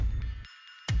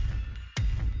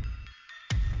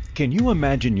Can you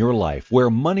imagine your life where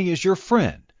money is your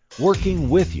friend, working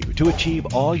with you to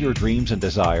achieve all your dreams and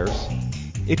desires?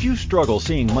 If you struggle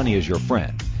seeing money as your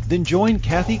friend, then join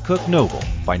Kathy Cook Noble,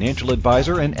 financial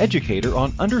advisor and educator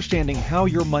on understanding how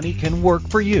your money can work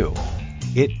for you.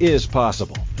 It is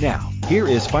possible. Now, here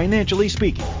is Financially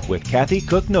Speaking with Kathy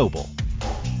Cook Noble.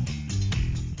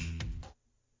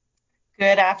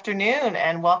 Good afternoon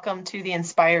and welcome to the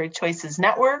Inspired Choices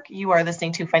Network. You are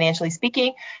listening to Financially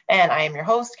Speaking, and I am your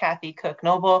host, Kathy Cook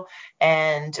Noble.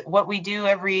 And what we do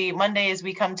every Monday is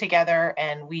we come together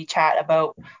and we chat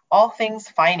about all things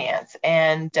finance.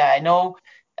 And I know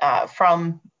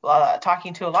from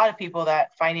talking to a lot of people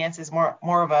that finance is more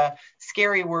of a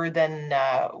scary word than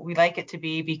we like it to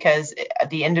be, because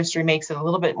the industry makes it a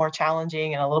little bit more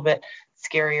challenging and a little bit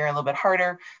scarier, a little bit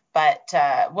harder. But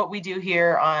what we do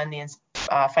here on the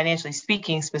Financially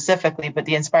Speaking specifically, but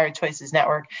the Inspired Choices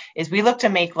Network, is we look to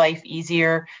make life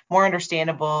easier, more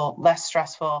understandable, less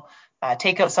stressful,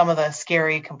 take out some of the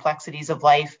scary complexities of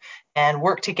life, and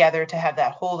work together to have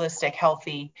that holistic,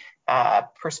 healthy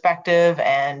perspective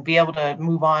and be able to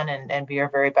move on and be our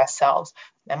very best selves.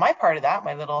 And my part of that,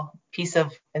 my little piece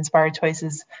of Inspired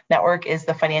Choices Network, is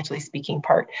the Financially Speaking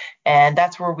part. And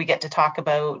that's where we get to talk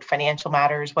about financial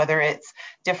matters, whether it's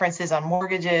differences on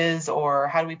mortgages or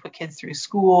how do we put kids through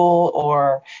school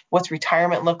or what's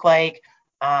retirement look like.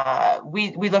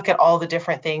 We look at all the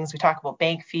different things. We talk about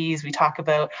bank fees. We talk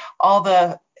about all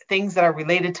the things that are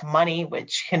related to money,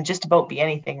 which can just about be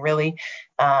anything really.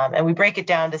 And we break it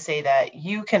down to say that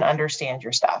you can understand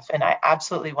your stuff. And I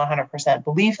absolutely 100%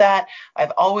 believe that.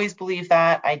 I've always believed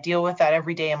that. I deal with that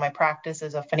every day in my practice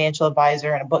as a financial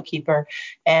advisor and a bookkeeper.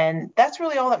 And that's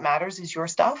really all that matters, is your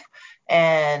stuff.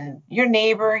 And your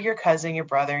neighbor, your cousin, your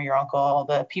brother, your uncle,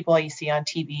 the people you see on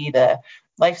TV, the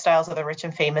lifestyles of the rich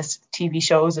and famous TV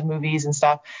shows and movies and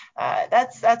stuff.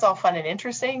 That's all fun and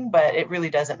interesting, but it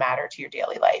really doesn't matter to your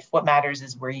daily life. What matters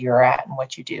is where you're at and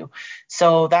what you do.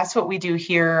 So that's what we do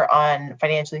here on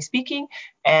Financially Speaking.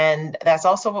 And that's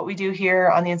also what we do here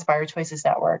on the Inspired Choices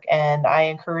Network. And I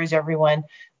encourage everyone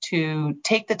to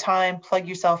take the time, plug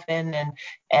yourself in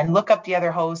and look up the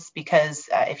other hosts, because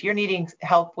if you're needing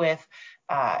help with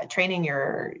training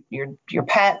your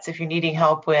pets, if you're needing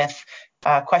help with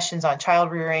questions on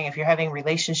child rearing, if you're having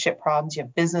relationship problems, you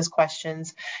have business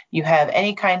questions, you have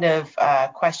any kind of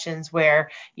questions where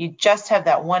you just have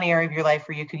that one area of your life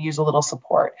where you could use a little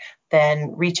support,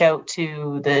 then reach out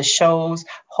to the show's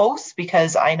hosts,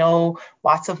 because I know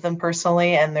lots of them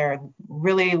personally, and they're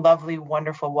really lovely,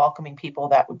 wonderful, welcoming people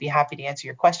that would be happy to answer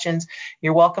your questions.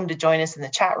 You're welcome to join us in the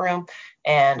chat room.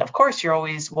 And of course, you're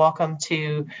always welcome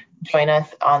to join us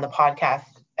on the podcast.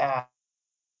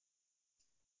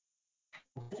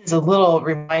 This is a little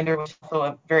reminder, which is also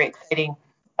a very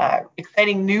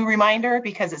exciting new reminder,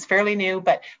 because it's fairly new,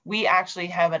 but we actually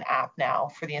have an app now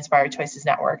for the Inspired Choices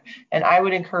Network. And I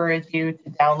would encourage you to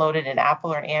download it in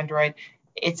Apple or Android.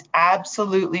 It's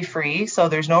absolutely free, so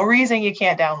there's no reason you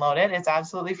can't download it. It's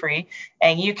absolutely free,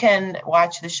 and you can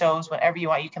watch the shows whenever you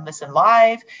want. You can listen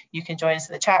live, you can join us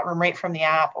in the chat room right from the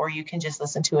app, or you can just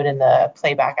listen to it in the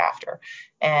playback after.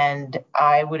 And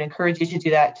I would encourage you to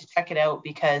do that, to check it out,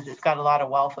 because it's got a lot of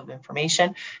wealth of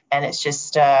information, and it's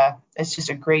just a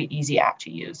great, easy app to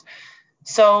use.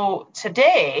 So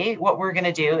today, what we're going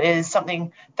to do is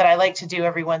something that I like to do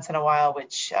every once in a while,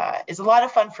 which is a lot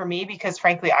of fun for me, because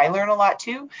frankly, I learn a lot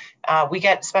too. We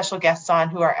get special guests on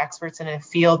who are experts in a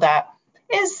field that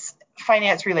is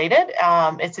finance related.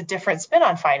 It's a different spin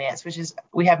on finance, which is,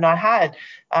 we have not had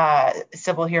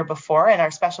Sybil here before. And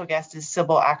our special guest is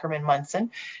Sybil Ackerman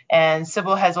Munson. And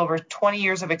Sybil has over 20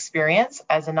 years of experience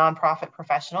as a nonprofit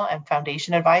professional and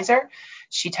foundation advisor.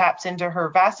 She taps into her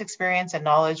vast experience and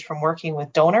knowledge from working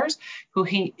with donors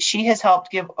she has helped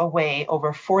give away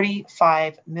over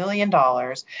 $45 million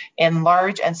in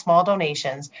large and small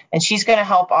donations. And she's going to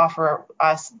help offer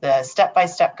us the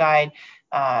step-by-step guide.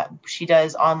 She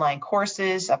does online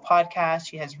courses, a podcast.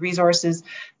 She has resources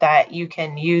that you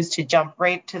can use to jump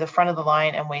right to the front of the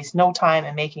line and waste no time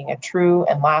in making a true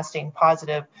and lasting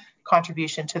positive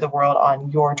contribution to the world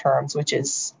on your terms, which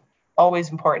is always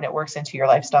important. It works into your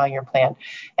lifestyle, your plan.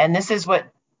 And this is what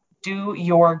Do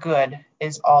Your Good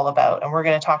is all about. And we're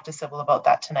going to talk to Sybil about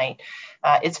that tonight.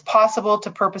 It's possible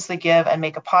to purposely give and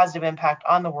make a positive impact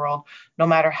on the world, no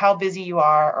matter how busy you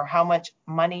are or how much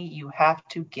money you have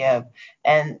to give.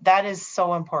 And that is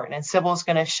so important. And Sybil's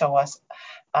going to show us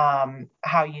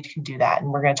how you can do that.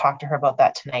 And we're going to talk to her about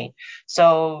that tonight.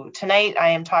 So tonight I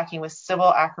am talking with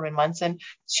Sybil Ackerman Munson.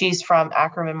 She's from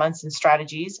Ackerman Munson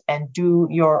Strategies and Do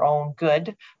Your Own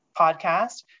Good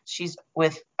podcast. She's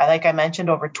with, like I mentioned,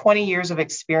 over 20 years of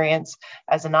experience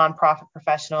as a nonprofit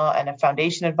professional and a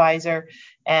foundation advisor.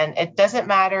 And it doesn't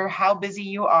matter how busy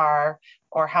you are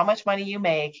or how much money you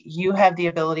make, you have the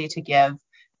ability to give.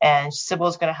 And Sybil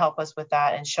is going to help us with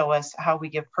that and show us how we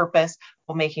give purpose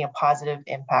while making a positive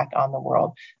impact on the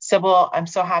world. Sybil, I'm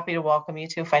so happy to welcome you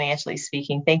to Financially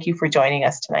Speaking. Thank you for joining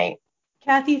us tonight.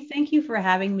 Kathy, thank you for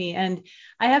having me. And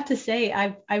I have to say,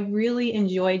 I really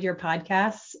enjoyed your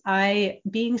podcasts.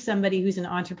 Being somebody who's an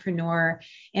entrepreneur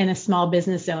and a small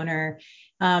business owner,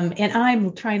 and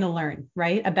I'm trying to learn,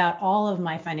 right, about all of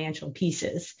my financial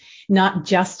pieces, not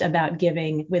just about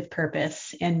giving with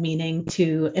purpose and meaning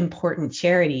to important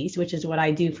charities, which is what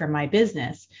I do for my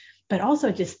business, but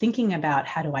also just thinking about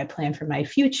how do I plan for my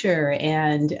future?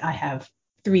 And I have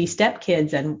 3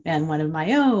 stepkids and one of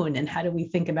my own. And how do we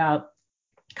think about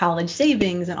college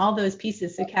savings and all those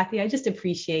pieces? So Kathy, I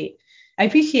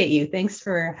appreciate you. Thanks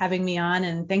for having me on,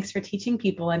 and thanks for teaching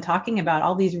people and talking about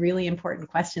all these really important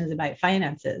questions about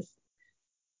finances.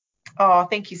 Oh,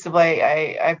 thank you, Sybil.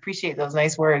 I appreciate those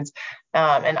nice words.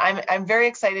 And I'm very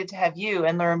excited to have you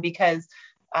and learn, because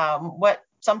what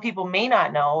some people may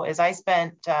not know is I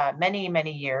spent many,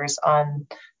 many years on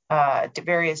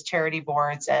various charity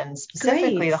boards, and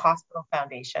specifically the Hospital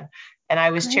Foundation. And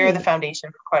I was chair of the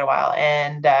foundation for quite a while.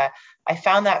 And I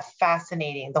found that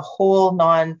fascinating, the whole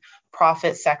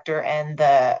nonprofit sector and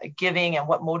the giving and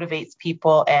what motivates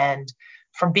people. And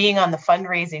from being on the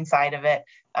fundraising side of it,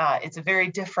 it's a very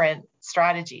different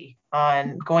strategy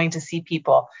on going to see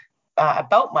people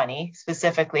about money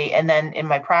specifically. And then in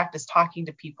my practice, talking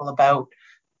to people about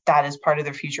that as part of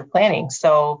their future planning.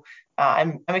 So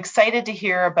I'm excited to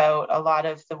hear about a lot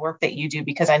of the work that you do,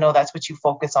 because I know that's what you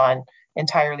focus on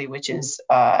entirely, which is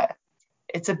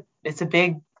it's a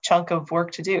big chunk of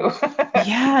work to do.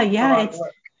 Yeah.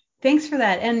 Thanks for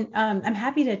that. And I'm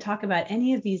happy to talk about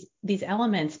any of these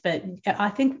elements, but I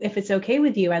think if it's okay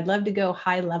with you, I'd love to go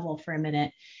high level for a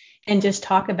minute and just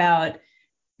talk about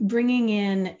bringing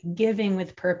in giving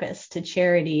with purpose to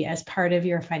charity as part of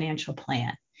your financial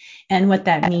plan and what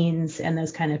that means and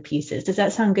those kind of pieces. Does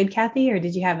that sound good, Kathy? Or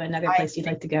did you have another place you'd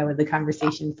like to go with the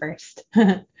conversation first?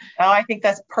 No, I think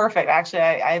that's perfect. Actually,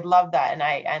 I love that.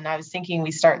 And I was thinking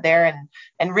we start there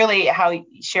and really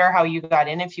share how you got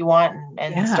in, if you want,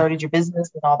 and started your business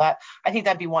and all that. I think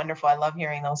that'd be wonderful. I love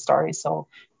hearing those stories. So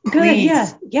good.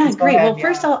 Yeah, great. Well,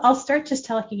 first I'll start just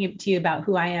talking to you about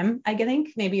who I am. I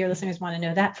think maybe your listeners want to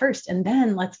know that first, and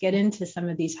then let's get into some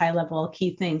of these high level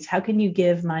key things. How can you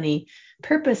give money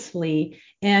purposefully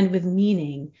and with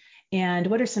meaning? And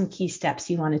what are some key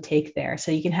steps you want to take there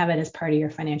so you can have it as part of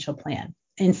your financial plan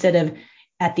instead of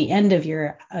at the end of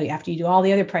after you do all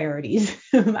the other priorities?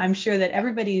 I'm sure that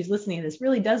everybody who's listening to this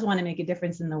really does want to make a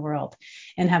difference in the world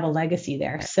and have a legacy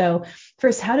there. So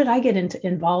first, how did I get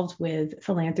involved with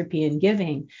philanthropy and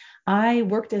giving? I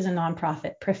worked as a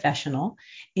nonprofit professional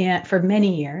for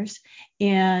many years,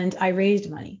 and I raised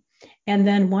money. And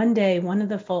then one day, one of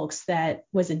the folks that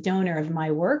was a donor of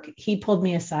my work, he pulled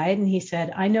me aside and he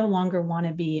said, I no longer want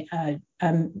to be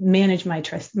manage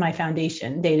my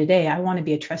foundation day to day. I want to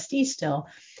be a trustee still.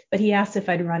 But he asked if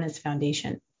I'd run his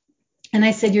foundation. And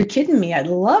I said, you're kidding me. I'd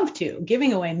love to.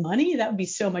 Giving away money, that would be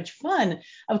so much fun.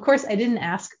 Of course, I didn't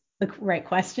ask the right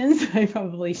questions. I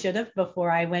probably should have before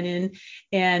I went in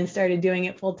and started doing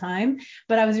it full time.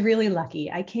 But I was really lucky.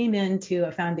 I came into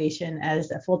a foundation as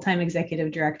a full-time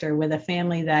executive director with a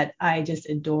family that I just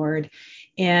adored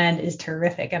and is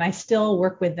terrific. And I still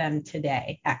work with them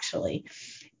today, actually.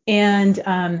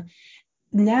 And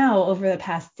now over the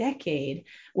past decade,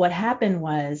 what happened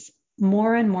was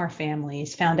more and more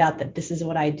families found out that this is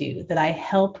what I do, that I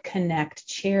help connect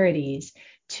charities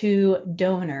to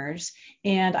donors.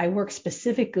 And I work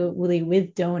specifically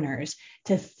with donors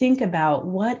to think about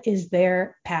what is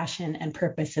their passion and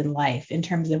purpose in life in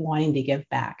terms of wanting to give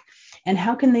back. And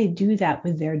how can they do that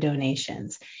with their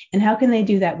donations? And how can they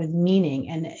do that with meaning?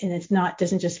 And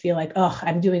doesn't just feel like, oh,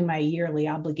 I'm doing my yearly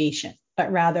obligation,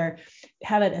 but rather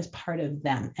have it as part of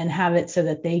them and have it so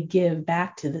that they give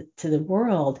back to the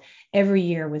world every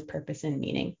year with purpose and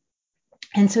meaning.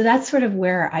 And so that's sort of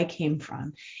where I came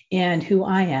from and who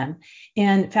I am.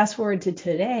 And fast forward to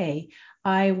today,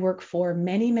 I work for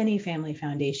many, many family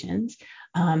foundations.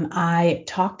 I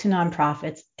talk to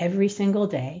nonprofits every single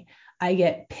day. I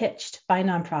get pitched by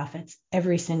nonprofits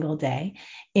every single day.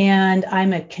 And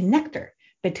I'm a connector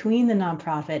between the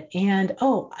nonprofit and,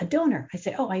 a donor. I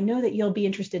say, I know that you'll be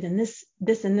interested in this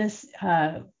and this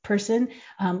person.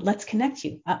 Let's connect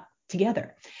you up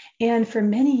together. And for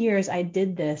many years, I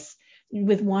did this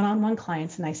with one-on-one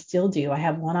clients, and I still do. I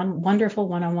have wonderful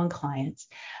one-on-one clients.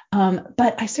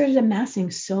 But I started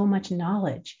amassing so much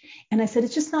knowledge. And I said,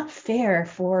 it's just not fair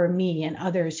for me and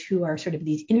others who are sort of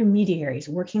these intermediaries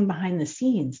working behind the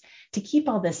scenes to keep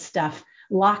all this stuff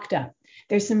locked up.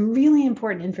 There's some really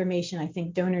important information I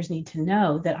think donors need to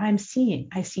know that I'm seeing.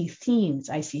 I see themes,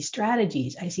 I see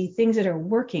strategies, I see things that are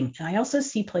working. And I also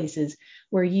see places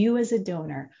where you as a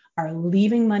donor are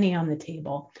leaving money on the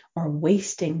table or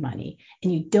wasting money,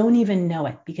 and you don't even know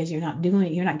it because you're not doing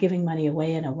it. You're not giving money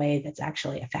away in a way that's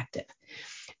actually effective.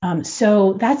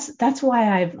 So that's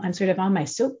why I'm sort of on my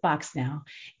soapbox now,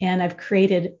 and I'm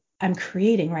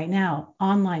creating right now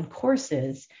online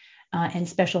courses and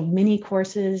special mini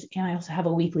courses, and I also have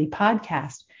a weekly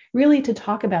podcast, really to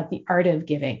talk about the art of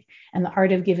giving and the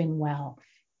art of giving well,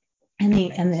 and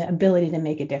the ability to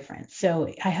make a difference.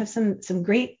 So I have some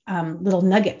great little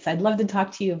nuggets I'd love to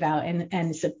talk to you about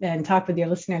and talk with your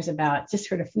listeners about, just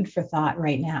sort of food for thought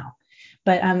right now.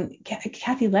 But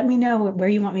Kathy, let me know where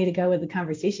you want me to go with the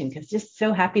conversation, because just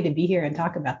so happy to be here and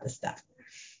talk about this stuff.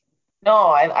 No,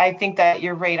 I think that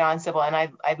you're right on, Sybil, and I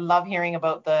love hearing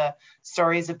about the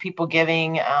stories of people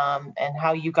giving and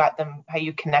how you got them, how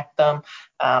you connect them.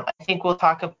 I think we'll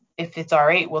talk, if it's all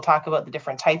right, we'll talk about the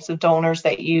different types of donors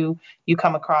that you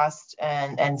come across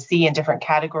and see in different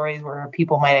categories where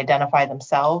people might identify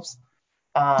themselves.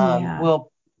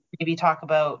 We'll maybe talk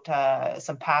about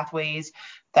some pathways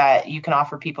that you can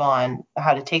offer people on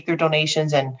how to take their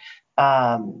donations and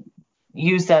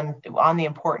use them on the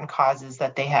important causes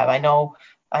that they have. I know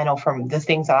from the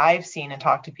things that I've seen and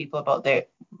talked to people about, that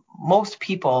most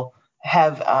people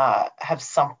have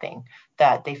something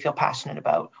that they feel passionate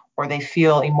about, or they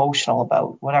feel emotional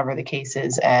about, whatever the case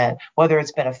is, and whether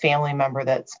it's been a family member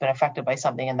that's been affected by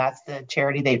something and that's the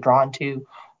charity they've drawn to,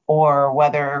 or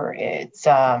whether it's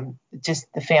just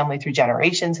the family through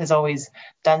generations has always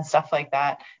done stuff like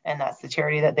that, and that's the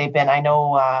charity that they've been. I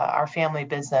know our family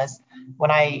business,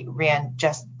 when I ran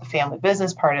just the family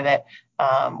business part of it,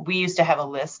 we used to have a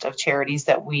list of charities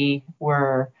that we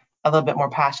were a little bit more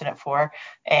passionate for,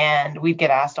 and we'd get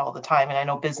asked all the time. And I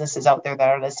know businesses out there that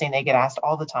are listening, they get asked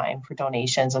all the time for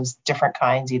donations of different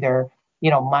kinds, either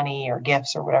money or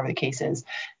gifts or whatever the case is.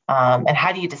 And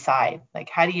how do you decide?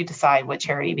 How do you decide what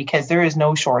charity? Because there is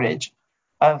no shortage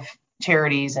of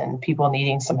charities and people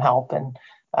needing some help, and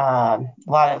a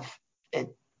lot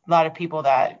of people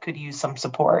that could use some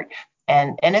support.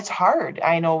 And it's hard.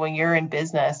 I know when you're in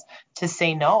business to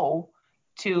say no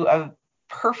to a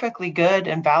perfectly good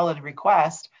and valid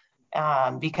request,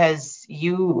 because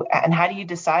and how do you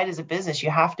decide as a business? You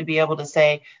have to be able to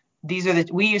say,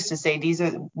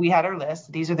 we had our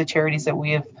list. These are the charities that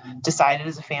we have decided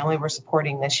as a family we're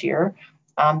supporting this year.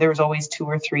 There was always 2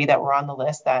 or 3 that were on the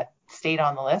list that stayed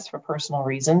on the list for personal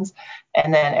reasons.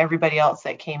 And then everybody else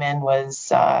that came in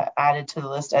was added to the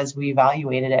list as we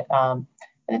evaluated it. And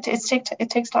it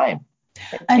takes time.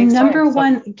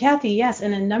 Kathy, yes.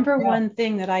 And a number one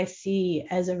thing that I see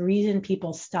as a reason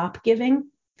people stop giving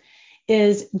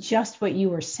is just what you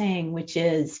were saying, which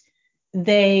is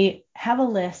they have a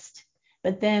list,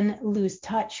 but then lose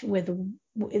touch with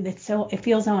it. So it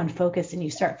feels so unfocused, and you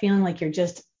start feeling like you're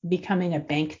just becoming a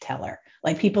bank teller.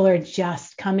 Like people are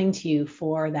just coming to you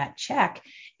for that check,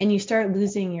 and you start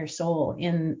losing your soul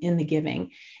in the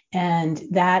giving. And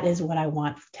that is what I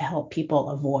want to help people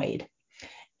avoid.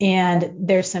 And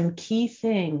there's some key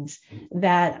things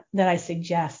that I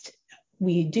suggest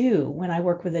we do when I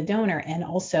work with a donor, and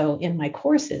also in my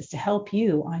courses to help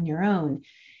you on your own,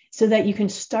 so that you can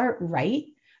start right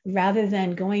rather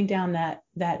than going down that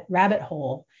rabbit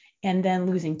hole and then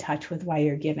losing touch with why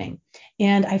you're giving.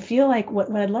 And I feel like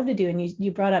what I'd love to do, and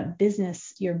you brought up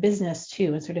your business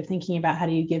too, and sort of thinking about how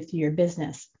do you give to your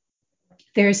business.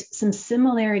 There's some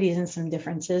similarities and some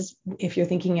differences if you're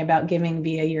thinking about giving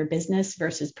via your business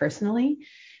versus personally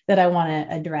that I want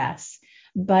to address.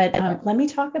 But let me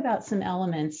talk about some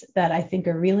elements that I think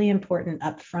are really important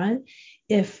up front.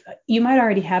 If you might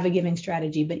already have a giving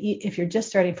strategy, but if you're just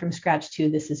starting from scratch too,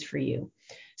 this is for you.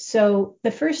 So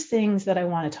the first things that I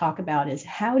want to talk about is,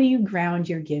 how do you ground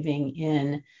your giving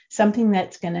in something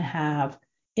that's going to have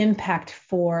impact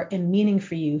for and meaning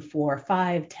for you for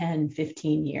 5, 10,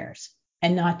 15 years,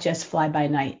 and not just fly by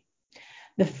night.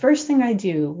 The first thing I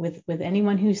do with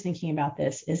anyone who's thinking about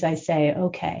this is I say,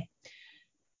 okay,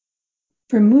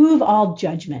 remove all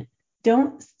judgment.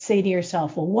 Don't say to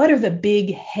yourself, well, what are the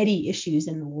big heady issues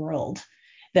in the world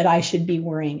that I should be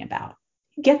worrying about?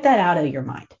 Get that out of your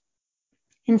mind.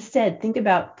 Instead, think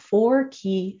about 4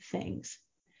 key things.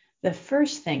 the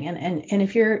first thing, and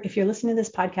if you're listening to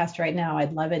this podcast right now,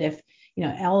 I'd love it if,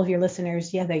 all of your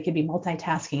listeners, they could be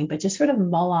multitasking, but just sort of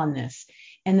mull on this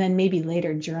and then maybe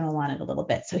later journal on it a little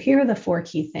bit. So here are the 4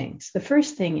 key things. The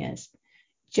first thing is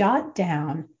jot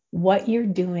down what you're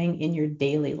doing in your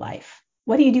daily life.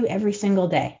 What do you do every single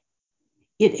day?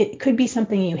 It could be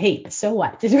something you hate, but so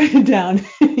what? Just write it down.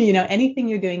 Anything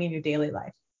you're doing in your daily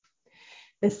life.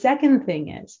 The second thing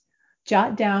is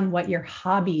jot down what your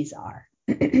hobbies are.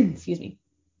 Excuse me.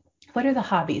 What are the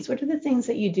hobbies? What are the things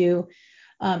that you do?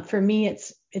 For me,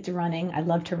 it's running. I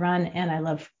love to run and I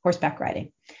love horseback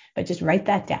riding, but just write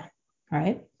that down. All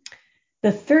right.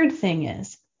 The third thing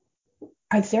is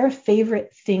there a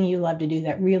favorite thing you love to do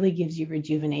that really gives you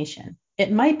rejuvenation?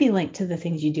 It might be linked to the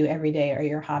things you do every day or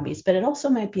your hobbies, but it also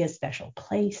might be a special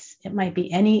place. It might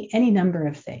be any number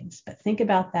of things, but think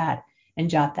about that and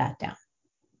jot that down.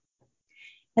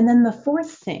 And then the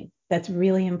fourth thing that's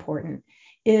really important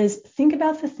is think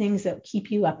about the things that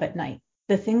keep you up at night,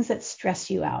 the things that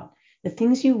stress you out, the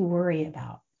things you worry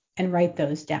about, and write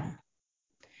those down.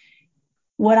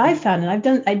 What I found,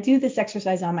 and I do this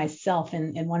exercise on myself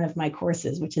in one of my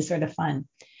courses, which is sort of fun.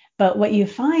 But what you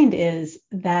find is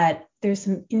that there's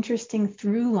some interesting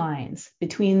through lines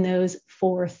between those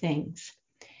 4 things.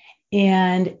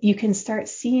 And you can start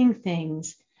seeing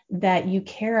things that you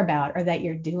care about or that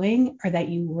you're doing or that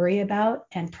you worry about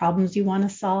and problems you want to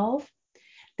solve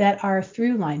that are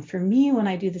through line. For me, when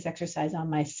I do this exercise on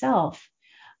myself,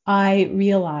 I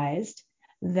realized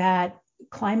that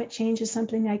climate change is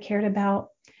something I cared about,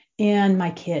 and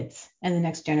my kids and the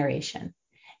next generation.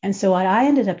 And so what I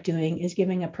ended up doing is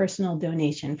giving a personal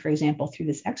donation, for example, through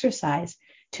this exercise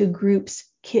to groups,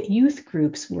 youth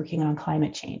groups working on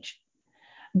climate change.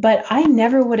 But I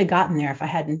never would have gotten there if I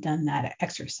hadn't done that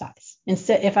exercise.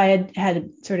 Instead, if I had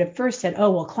sort of first said,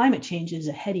 oh, well, climate change is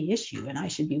a heady issue and I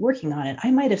should be working on it, I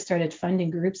might have started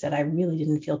funding groups that I really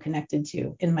didn't feel connected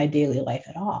to in my daily life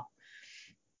at all.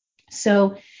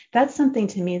 So that's something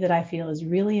to me that I feel is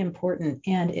really important,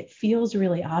 and it feels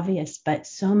really obvious, but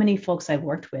so many folks I've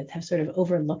worked with have sort of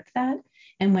overlooked that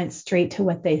and went straight to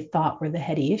what they thought were the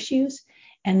heady issues.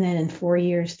 And then in 4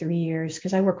 years, 3 years,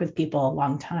 because I work with people a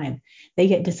long time, they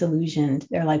get disillusioned.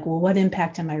 They're like, well, what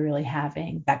impact am I really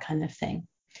having? That kind of thing.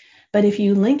 But if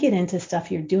you link it into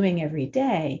stuff you're doing every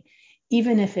day,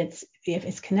 even if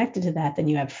it's connected to that, then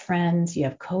you have friends, you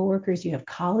have coworkers, you have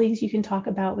colleagues you can talk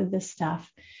about with this stuff.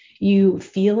 You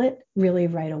feel it really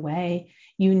right away.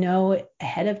 You know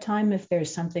ahead of time if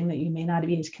there's something that you may not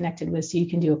be as connected with, so you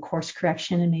can do a course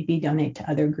correction and maybe donate to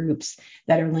other groups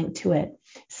that are linked to it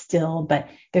still. But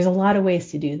there's a lot of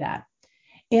ways to do that.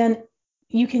 And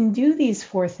you can do these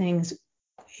 4 things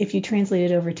if you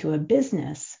translate it over to a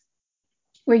business,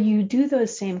 where you do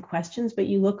those same questions, but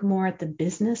you look more at the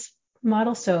business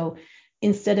model. So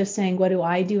instead of saying, what do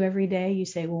I do every day? You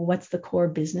say, well, what's the core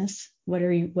business? What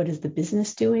is the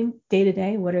business doing day to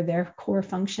day? What are their core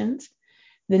functions?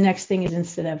 The next thing is,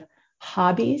 instead of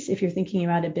hobbies, if you're thinking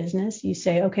about a business, you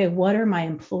say, okay, what are my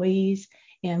employees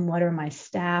and what are my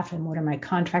staff and what are my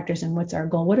contractors and what's our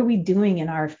goal? What are we doing in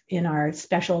our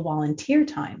special volunteer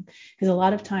time? Because a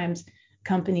lot of times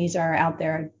companies are out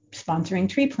there sponsoring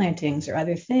tree plantings or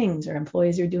other things, or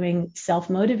employees are doing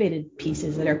self-motivated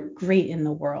pieces that are great in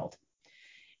the world.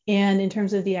 And in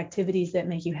terms of the activities that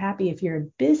make you happy, if you're a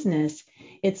business,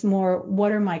 it's more,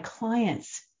 what are my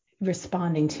clients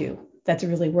responding to that's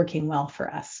really working well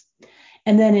for us?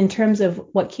 And then in terms of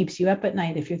what keeps you up at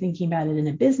night, if you're thinking about it in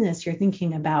a business, you're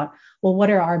thinking about, well,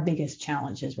 what are our biggest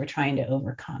challenges we're trying to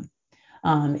overcome?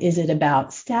 Is it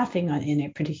about staffing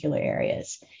in particular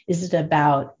areas? Is it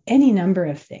about any number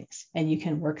of things? And you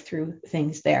can work through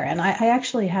things there. And I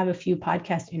actually have a few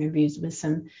podcast interviews with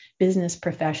some business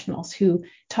professionals who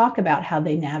talk about how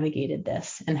they navigated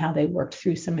this and how they worked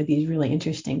through some of these really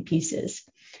interesting pieces.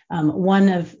 One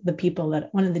of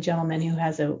the gentlemen who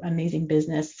has an amazing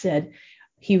business said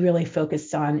he really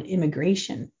focused on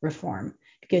immigration reform,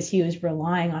 because he was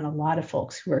relying on a lot of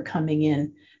folks who were coming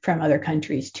in from other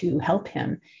countries to help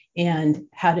him. And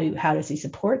how does he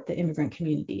support the immigrant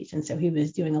communities? And so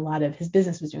his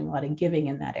business was doing a lot of giving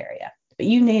in that area. But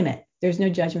you name it, there's no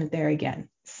judgment there again.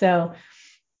 So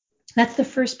that's the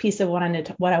first piece of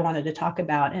what I wanted to talk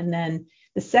about. And then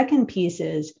the second piece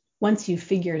is, once you've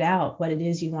figured out what it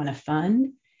is you want to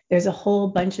fund, there's a whole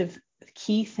bunch of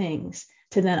key things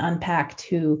to then unpack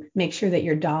to make sure that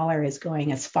your dollar is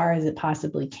going as far as it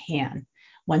possibly can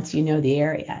once you know the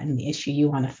area and the issue you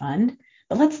want to fund.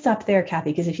 But let's stop there,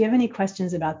 Kathy, because if you have any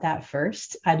questions about that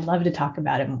first, I'd love to talk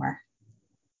about it more.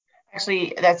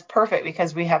 Actually, that's perfect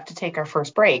because we have to take our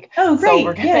first break. Oh, great. So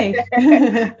we're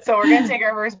gonna, so we're going to take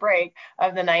our first break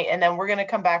of the night, and then we're going to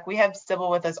come back. We have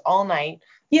Sybil with us all night.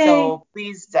 Yay. So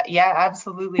please, yeah,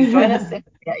 absolutely join us.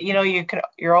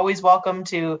 You're always welcome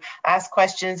to ask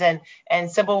questions. And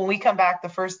Sybil, when we come back, the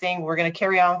first thing, we're going to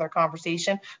carry on with our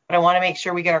conversation, but I want to make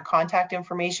sure we get our contact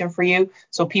information for you.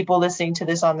 So people listening to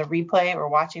this on the replay or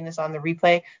watching this on the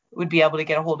replay would be able to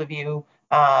get a hold of you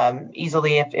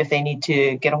easily if they need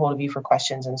to get a hold of you for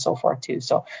questions and so forth too.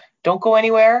 So don't go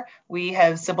anywhere. We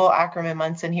have Sybil Ackerman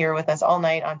Munson here with us all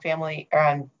night on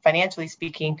Financially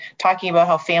Speaking, talking about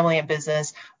how family and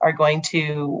business are going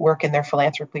to work in their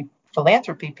philanthropy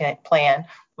plan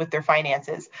with their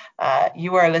finances.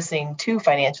 You are listening to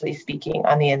Financially Speaking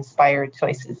on the Inspired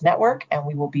Choices Network, and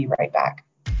we will be right back.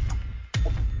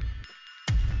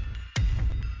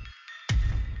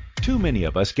 Too many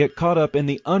of us get caught up in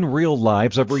the unreal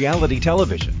lives of reality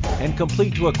television and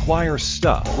complete to acquire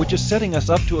stuff, which is setting us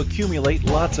up to accumulate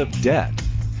lots of debt.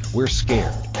 We're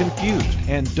scared, confused,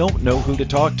 and don't know who to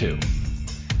talk to.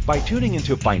 By tuning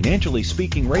into Financially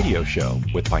Speaking radio show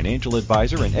with financial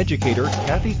advisor and educator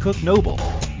Kathy Cook Noble,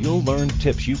 you'll learn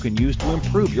tips you can use to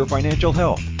improve your financial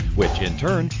health, which in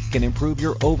turn can improve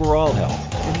your overall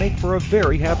health and make for a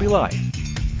very happy life.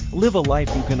 Live a life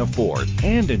you can afford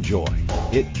and enjoy.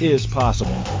 It is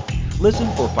possible. Listen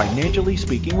for Financially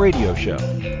Speaking radio show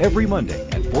every Monday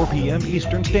at 4 p.m.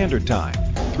 Eastern Standard Time,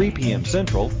 3 p.m.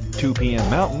 Central, 2 p.m.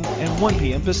 Mountain, and 1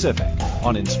 p.m. Pacific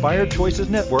on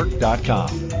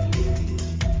InspiredChoicesNetwork.com.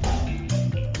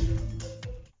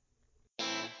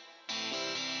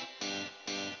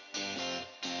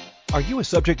 Are you a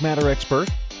subject matter expert?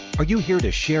 Are you here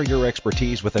to share your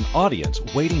expertise with an audience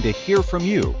waiting to hear from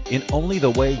you in only the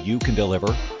way you can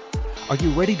deliver? Are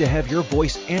you ready to have your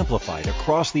voice amplified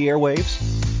across the airwaves?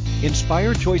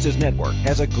 Inspired Choices Network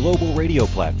has a global radio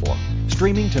platform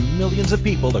streaming to millions of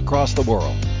people across the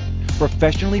world.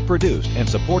 Professionally produced and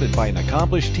supported by an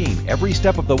accomplished team every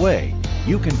step of the way,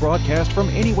 you can broadcast from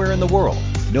anywhere in the world,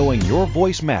 knowing your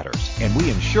voice matters, and we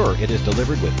ensure it is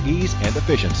delivered with ease and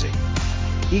efficiency.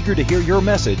 Eager to hear your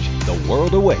message, the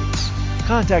world awaits.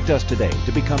 Contact us today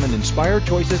to become an Inspired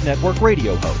Choices Network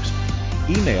radio host.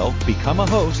 Email become a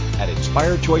host at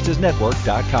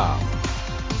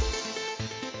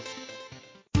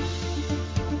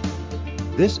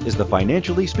InspiredChoicesNetwork.com. This is the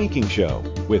Financially Speaking Show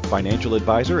with financial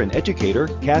advisor and educator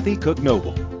Kathy Cook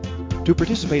Noble. To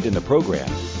participate in the program,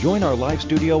 join our live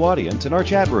studio audience in our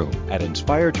chat room at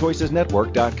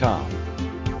InspiredChoicesNetwork.com.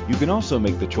 You can also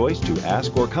make the choice to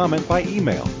ask or comment by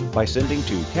email by sending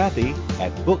to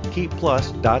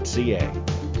Kathy@bookkeepplus.ca.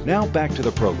 Now back to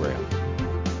the program.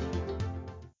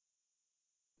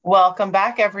 Welcome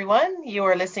back, everyone. You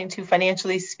are listening to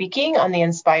Financially Speaking on the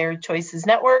Inspired Choices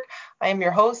Network. I am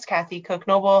your host, Kathy Cook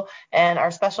Noble, and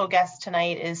our special guest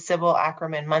tonight is Sybil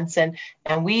Ackerman Munson.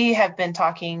 And we have been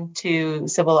talking to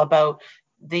Sybil about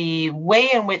the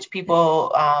way in which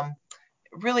people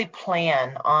really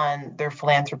plan on their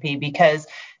philanthropy, because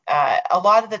a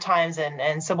lot of the times,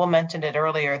 and Sybil mentioned it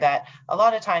earlier, that a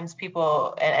lot of times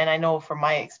people, and I know from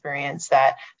my experience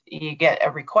that you get a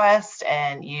request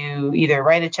and you either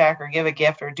write a check or give a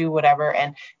gift or do whatever,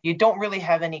 and you don't really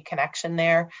have any connection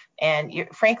there, and you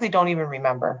frankly don't even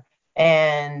remember.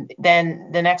 And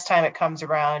then the next time it comes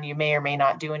around, you may or may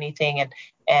not do anything.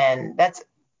 And that's,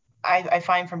 I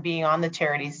find from being on the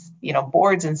charities,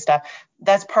 boards and stuff,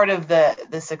 that's part of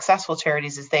the successful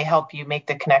charities is they help you make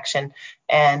the connection.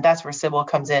 And that's where Sybil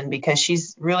comes in, because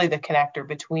she's really the connector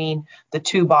between the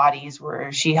two bodies,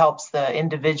 where she helps the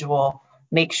individual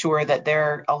make sure that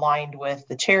they're aligned with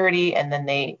the charity, and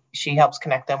then she helps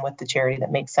connect them with the charity that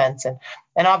makes sense. And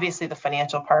obviously the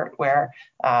financial part, where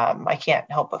I can't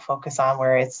help but focus on,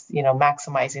 where it's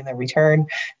maximizing the return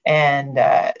and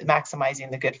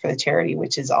maximizing the good for the charity,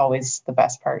 which is always the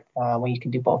best part when you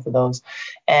can do both of those.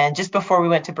 And just before we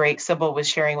went to break, Sybil was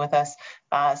sharing with us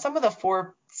some of the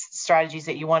 4 strategies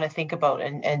that you want to think about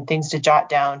and things to jot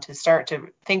down to start to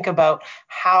think about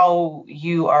how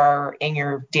you are in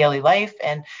your daily life,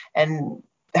 and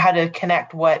how to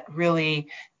connect what really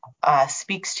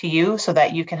speaks to you, so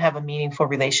that you can have a meaningful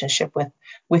relationship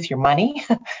with your money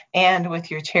and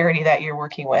with your charity that you're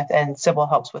working with. And Sybil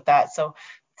helps with that. So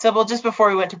Sybil, just before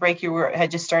we went to break, you had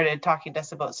just started talking to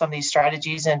us about some of these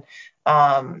strategies, and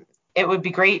it would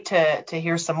be great to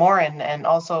hear some more. And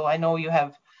also, I know you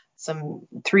have some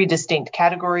 3 distinct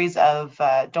categories of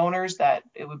donors that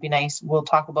it would be nice. We'll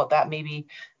talk about that maybe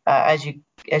as you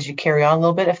carry on a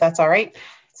little bit, if that's all right.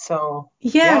 So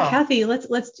yeah. Kathy,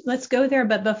 let's go there.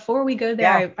 But before we go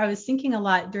there, I was thinking a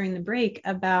lot during the break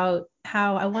about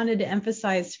how I wanted to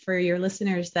emphasize for your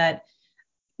listeners that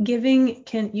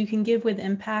you can give with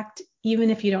impact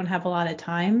even if you don't have a lot of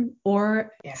time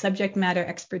or subject matter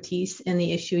expertise in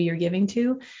the issue you're giving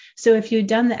to. So if you've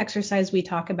done the exercise we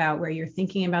talk about where you're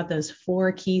thinking about those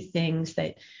 4 key things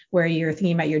where you're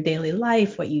thinking about your daily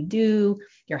life, what you do,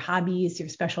 your hobbies, your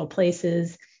special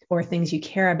places, or things you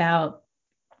care about,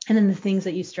 and then the things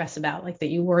that you stress about, like that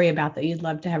you worry about, that you'd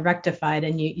love to have rectified,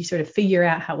 and you sort of figure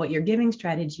out what your giving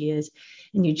strategy is,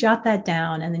 and you jot that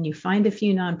down, and then you find a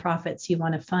few nonprofits you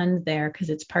want to fund there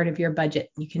because it's part of your budget.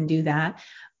 You can do that.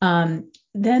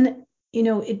 Then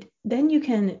you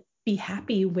can be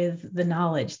happy with the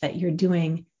knowledge that you're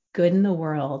doing good in the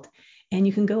world, and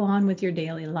you can go on with your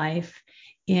daily life.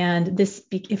 And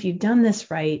if you've done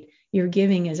this right, your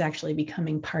giving is actually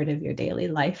becoming part of your daily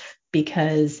life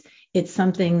because it's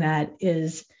something that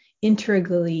is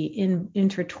integrally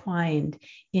intertwined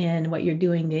in what you're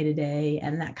doing day to day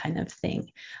and that kind of thing.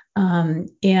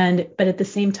 But at the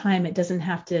same time, it doesn't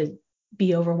have to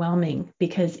be overwhelming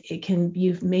because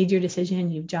you've made your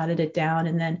decision, you've jotted it down.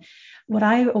 And then what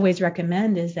I always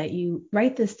recommend is that you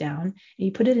write this down and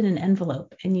you put it in an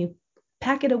envelope and you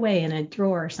pack it away in a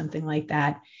drawer or something like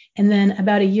that. And then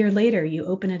about a year later, you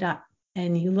open it up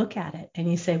and you look at it and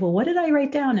you say, well, what did I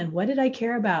write down and what did I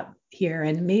care about here?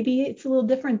 And maybe it's a little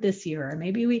different this year, or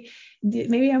maybe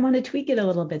I want to tweak it a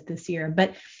little bit this year,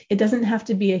 but it doesn't have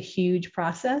to be a huge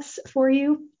process for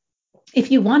you.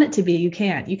 If you want it to be, you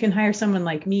can hire someone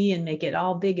like me and make it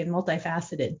all big and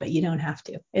multifaceted, but you don't have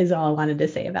to, is all I wanted to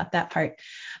say about that part.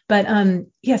 But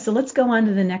so let's go on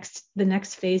to the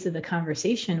next phase of the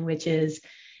conversation, which is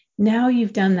now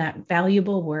you've done that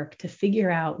valuable work to figure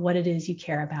out what it is you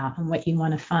care about and what you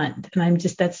want to fund. And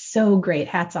that's so great.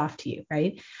 Hats off to you,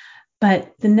 right?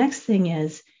 But the next thing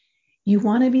is you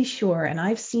want to be sure, and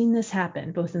I've seen this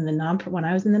happen both when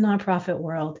I was in the nonprofit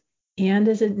world and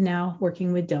as now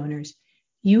working with donors,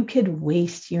 you could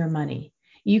waste your money.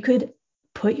 You could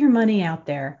put your money out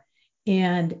there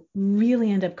and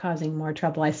really end up causing more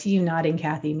trouble. I see you nodding,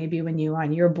 Kathy. Maybe when you were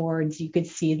on your boards, you could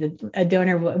see that a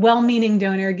donor, well-meaning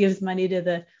donor, gives money to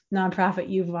the nonprofit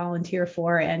you volunteer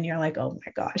for, and you're like, oh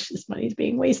my gosh, this money's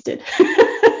being wasted.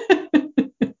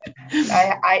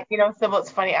 Sybil,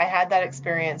 it's funny. I had that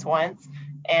experience once,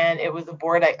 and it was a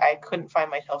board I couldn't find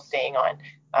myself staying on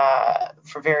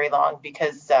for very long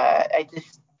because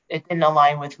it didn't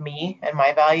align with me and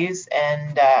my values,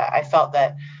 and I felt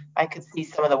that I could see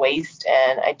some of the waste,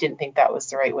 and I didn't think that was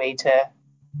the right way to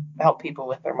help people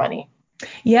with their money.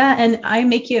 Yeah, and I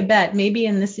make you a bet. Maybe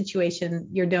in this situation,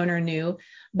 your donor knew,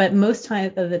 but most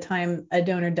of the time, a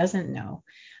donor doesn't know.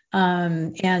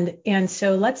 And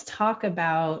so let's talk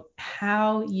about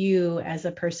how you, as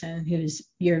a person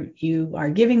you are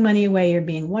giving money away, you're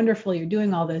being wonderful, you're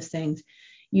doing all those things,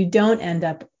 you don't end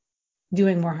up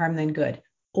doing more harm than good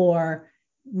or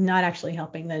not actually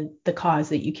helping the cause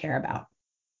that you care about.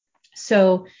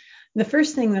 So the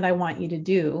first thing that I want you to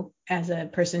do as a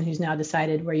person who's now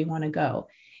decided where you want to go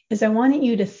is I want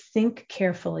you to think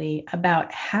carefully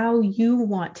about how you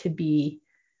want to be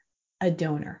a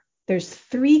donor. There's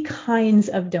 3 kinds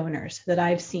of donors that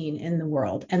I've seen in the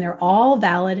world, and they're all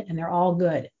valid and they're all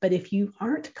good. But if you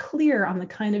aren't clear on the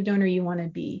kind of donor you want to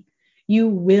be, you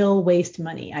will waste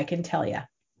money, I can tell you.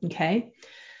 Okay.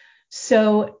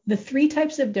 So the 3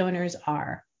 types of donors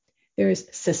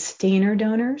there's sustainer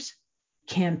donors,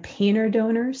 campaigner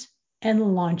donors,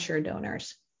 and launcher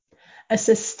donors. A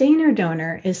sustainer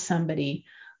donor is somebody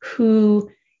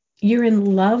who you're in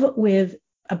love with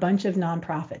a bunch of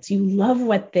nonprofits. You love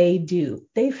what they do.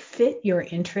 They fit your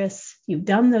interests. You've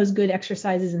done those good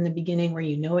exercises in the beginning where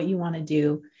you know what you want to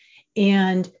do,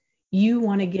 and you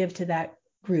want to give to that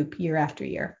group year after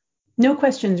year. No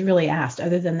questions really asked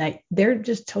other than that they're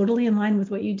just totally in line with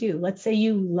what you do. Let's say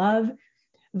you love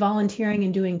volunteering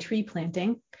and doing tree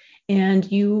planting,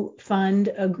 and you fund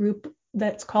a group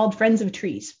that's called Friends of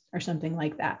Trees or something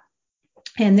like that.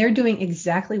 And they're doing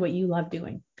exactly what you love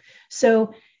doing.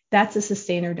 So that's a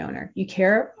sustainer donor. You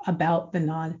care about the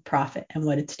nonprofit and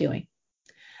what it's doing.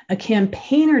 A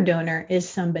campaigner donor is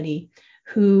somebody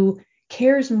who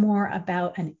cares more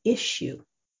about an issue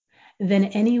than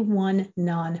any one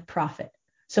nonprofit.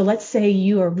 So let's say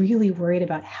you are really worried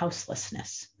about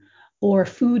houselessness or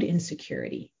food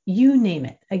insecurity. You name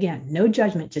it. Again, no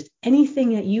judgment, just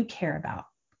anything that you care about.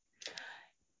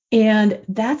 And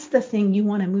that's the thing you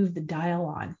want to move the dial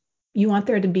on. You want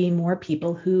there to be more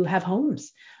people who have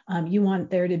homes. You want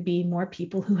there to be more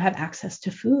people who have access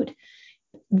to food.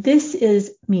 This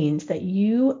means that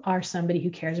you are somebody who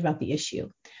cares about the issue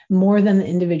more than the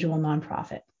individual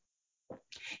nonprofit.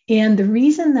 And the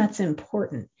reason that's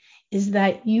important is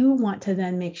that you want to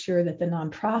then make sure that the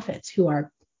nonprofits who are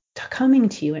coming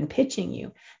to you and pitching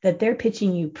you, that they're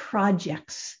pitching you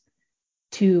projects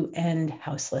to end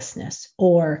houselessness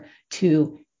or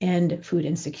to end food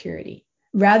insecurity,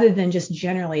 rather than just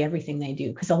generally everything they do.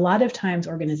 Because a lot of times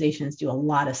organizations do a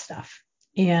lot of stuff,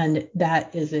 and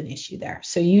that is an issue there.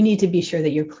 So you need to be sure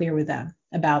that you're clear with them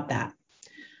about that.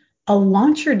 A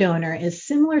launcher donor is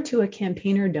similar to a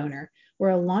campaigner donor,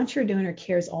 where a launcher donor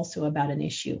cares also about an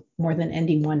issue more than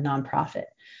ending one nonprofit.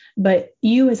 But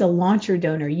you as a launcher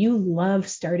donor, you love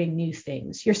starting new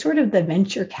things. You're sort of the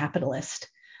venture capitalist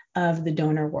of the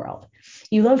donor world.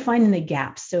 You love finding the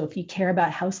gaps. So if you care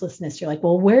about houselessness, you're like,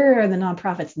 well, where are the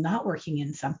nonprofits not working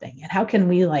in something? And how can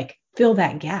we fill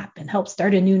that gap and help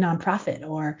start a new nonprofit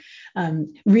or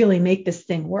really make this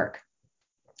thing work?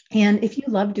 And if you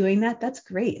love doing that, that's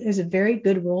great. There's a very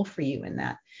good role for you in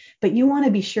that. But you want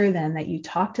to be sure then that you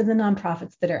talk to the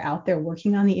nonprofits that are out there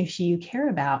working on the issue you care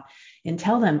about and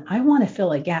tell them, I want to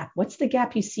fill a gap. What's the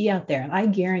gap you see out there? And I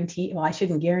guarantee, well, I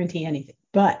shouldn't guarantee anything,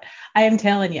 but I am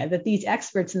telling you that these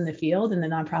experts in the field, in the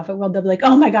nonprofit world, they'll be like,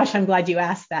 oh my gosh, I'm glad you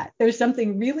asked that. There's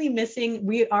something really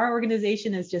missing. Our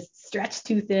organization is just stretched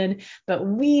too thin, but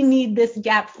we need this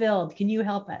gap filled. Can you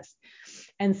help us?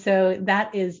 And so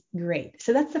that is great.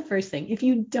 So that's the first thing. If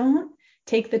you don't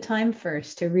take the time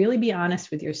first to really be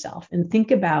honest with yourself and think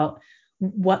about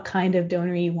what kind of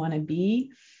donor you want to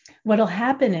be, what'll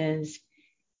happen is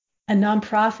a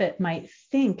nonprofit might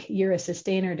think you're a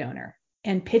sustainer donor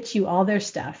and pitch you all their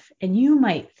stuff. And you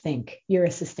might think you're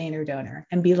a sustainer donor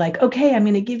and be like, okay, I'm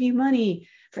going to give you money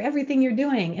for everything you're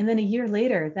doing. And then a year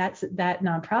later, that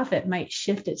nonprofit might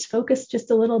shift its focus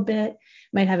just a little bit,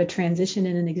 might have a transition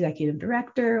in an executive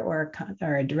director or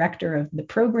a director of the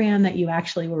program that you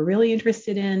actually were really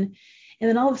interested in. And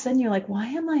then all of a sudden you're like, why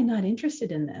am I not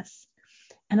interested in this?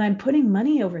 And I'm putting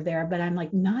money over there, but I'm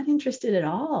not interested at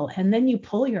all. And then you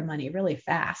pull your money really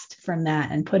fast from that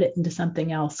and put it into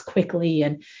something else quickly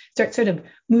and start sort of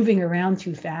moving around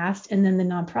too fast. And then the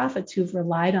nonprofits who've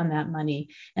relied on that money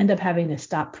end up having to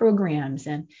stop programs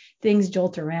and things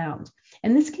jolt around.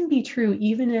 And this can be true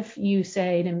even if you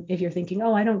say, if you're thinking,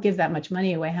 oh, I don't give that much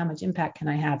money away, how much impact can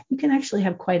I have? You can actually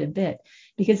have quite a bit,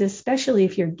 because especially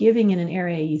if you're giving in an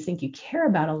area you think you care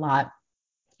about a lot,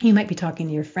 you might be talking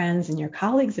to your friends and your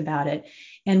colleagues about it.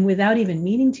 And without even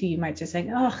meaning to, you might just say,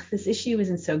 oh, this issue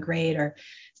isn't so great, or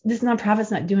this nonprofit's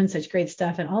not doing such great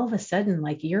stuff. And all of a sudden,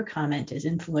 your comment is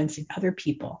influencing other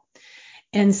people.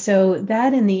 And so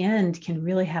that in the end can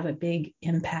really have a big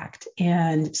impact.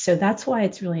 And so that's why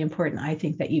it's really important, I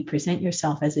think, that you present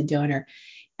yourself as a donor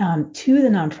to the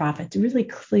nonprofit, really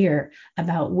clear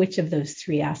about which of those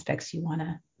three aspects you want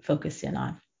to focus in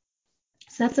on.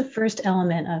 So that's the first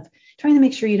element of trying to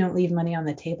make sure you don't leave money on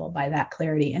the table by that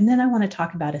clarity. And then I want to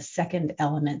talk about a second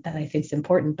element that I think is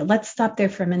important. But let's stop there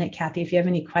for a minute, Kathy, if you have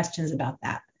any questions about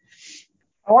that.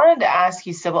 I wanted to ask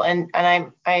you, Sybil, and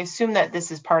I assume that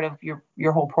this is part of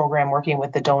your whole program working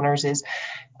with the donors, is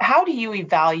how do you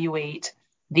evaluate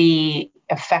the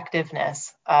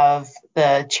effectiveness of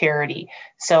the charity?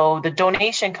 So the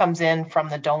donation comes in from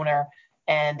the donor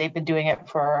and they've been doing it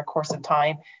for a course of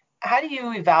time. How do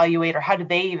you evaluate, or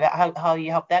how you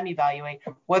help them evaluate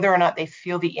whether or not they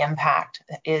feel the impact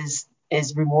is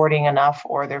rewarding enough,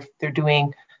 or the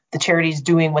charity's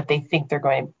doing what they think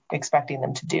they're expecting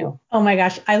them to do? Oh my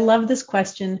gosh, I love this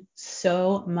question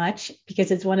so much,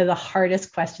 because it's one of the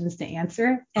hardest questions to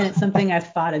answer, and it's something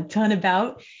I've thought a ton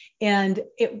about. And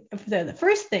the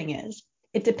first thing is,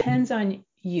 it depends on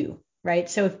you, right?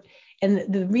 So,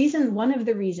 one of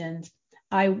the reasons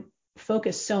I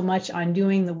focus so much on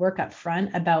doing the work up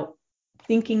front about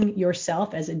thinking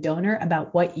yourself as a donor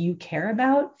about what you care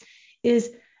about is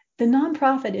the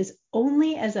nonprofit is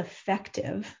only as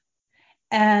effective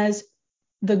as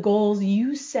the goals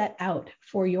you set out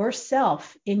for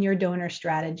yourself in your donor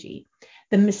strategy.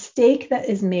 The mistake that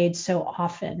is made so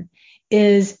often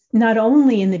is not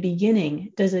only in the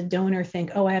beginning does a donor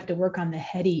think, oh, I have to work on the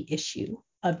heady issue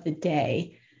of the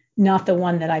day, not the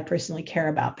one that I personally care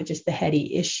about, but just the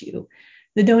heady issue.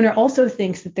 The donor also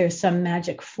thinks that there's some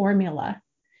magic formula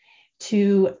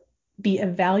to be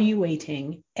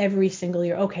evaluating every single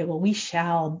year. Okay, well, we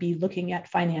shall be looking at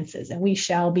finances and we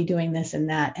shall be doing this and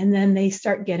that. And then they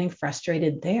start getting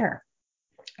frustrated there.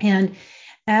 And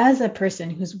as a person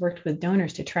who's worked with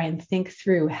donors to try and think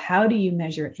through how do you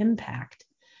measure impact,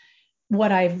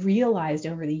 what I've realized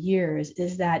over the years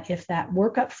is that if that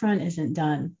work up front isn't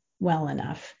done well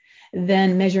enough,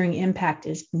 then measuring impact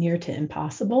is near to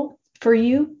impossible for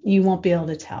you. You won't be able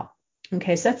to tell.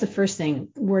 Okay, so that's the first thing,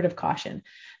 word of caution.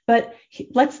 But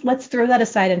let's throw that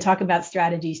aside and talk about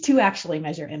strategies to actually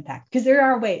measure impact, because there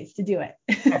are ways to do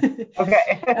it.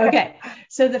 Okay. Okay.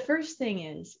 So the first thing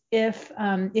is if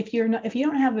you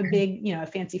don't have a big, a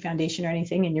fancy foundation or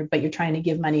anything, but you're trying to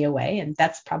give money away, and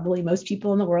that's probably most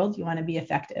people in the world, you want to be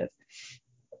effective.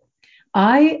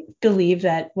 I believe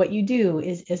that what you do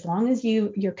is, as long as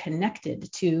you're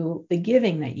connected to the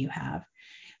giving that you have,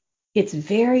 it's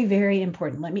very, very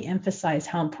important. Let me emphasize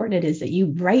how important it is that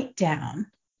you write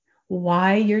down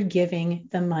why you're giving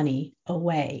the money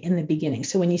away in the beginning.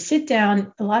 So when you sit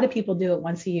down, a lot of people do it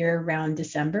once a year around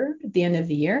December, at the end of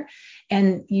the year,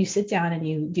 and you sit down and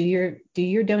you do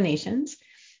your donations.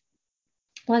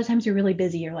 A lot of times you're really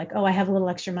busy. You're like, oh, I have a little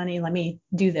extra money. Let me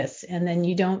do this. And then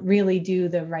you don't really do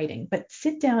the writing, but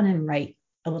sit down and write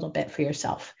a little bit for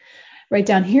yourself. Write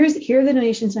down, here are the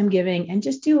donations I'm giving, and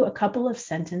just do a couple of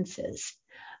sentences.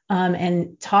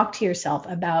 And talk to yourself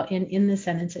about in the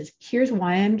sentences, here's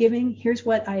why I'm giving, here's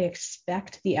what I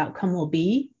expect the outcome will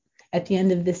be at the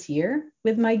end of this year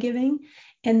with my giving.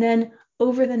 And then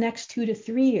over the next 2 to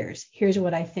 3 years, here's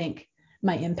what I think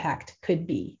my impact could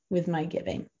be with my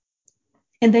giving.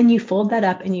 And then you fold that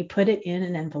up and you put it in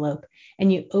an envelope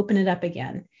and you open it up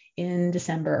again in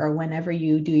December or whenever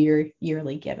you do your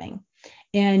yearly giving.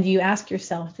 And you ask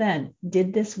yourself then,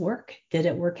 did this work? Did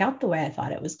it work out the way I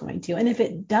thought it was going to? And if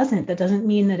it doesn't, that doesn't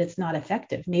mean that it's not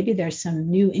effective. Maybe there's some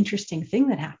new interesting thing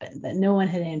that happened that no one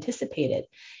had anticipated,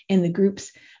 and the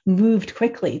groups moved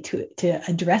quickly to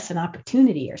address an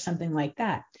opportunity or something like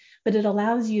that. But it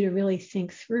allows you to really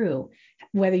think through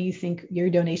whether you think your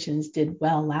donations did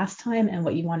well last time and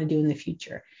what you want to do in the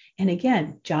future. And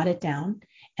again, jot it down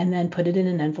and then put it in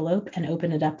an envelope and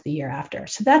open it up the year after.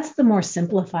 So that's the more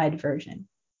simplified version.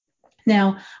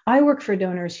 Now, I work for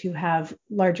donors who have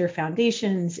larger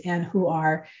foundations and who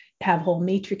have whole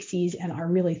matrices and are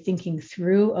really thinking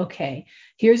through, okay,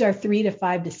 here's our 3 to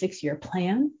 5 to 6 year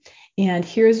plan. And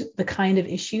here's the kind of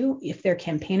issue. If they're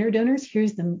campaigner donors,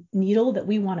 here's the needle that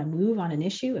we want to move on an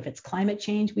issue. If it's climate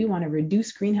change, we want to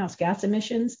reduce greenhouse gas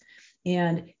emissions.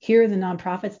 And here are the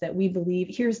nonprofits that we believe,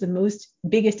 here's the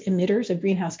biggest emitters of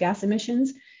greenhouse gas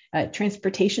emissions,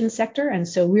 transportation sector. And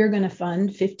so we're going to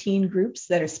fund 15 groups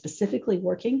that are specifically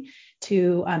working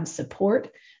to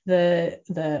support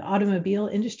the automobile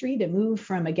industry to move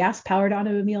from a gas-powered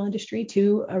automobile industry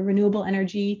to a renewable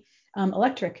energy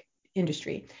electric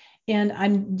industry. And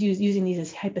I'm using these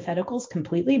as hypotheticals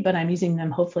completely, but I'm using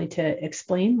them hopefully to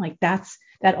explain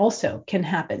that also can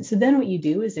happen. So then what you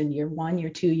do is in year 1, year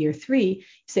 2, year 3, you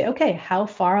say, okay, how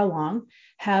far along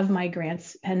have my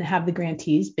grants and have the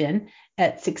grantees been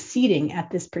at succeeding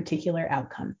at this particular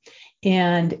outcome?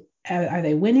 And are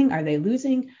they winning? Are they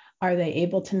losing? Are they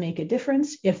able to make a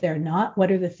difference? If they're not,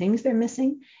 what are the things they're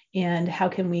missing? And how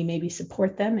can we maybe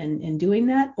support them in doing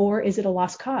that? Or is it a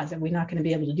lost cause? Are we not going to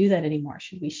be able to do that anymore?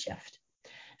 Should we shift?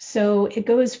 So it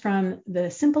goes from the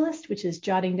simplest, which is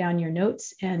jotting down your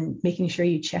notes and making sure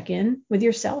you check in with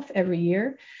yourself every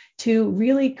year, to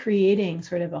really creating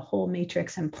sort of a whole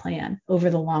matrix and plan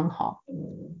over the long haul.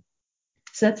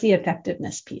 So that's the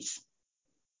effectiveness piece.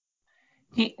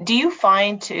 Do you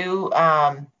find too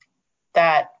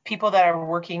that people that are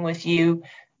working with you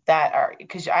that are,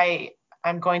 because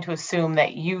I'm going to assume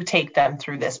that you take them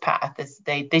through this path,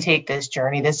 they take this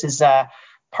journey. This is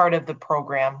part of the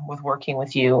program with working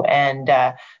with you, and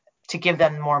to give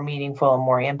them more meaningful and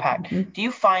more impact. Mm-hmm. Do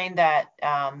you find that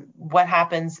what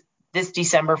happens this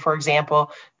December, for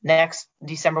example, next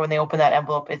December when they open that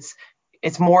envelope,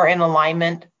 it's more in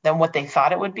alignment than what they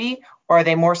thought it would be, or are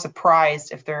they more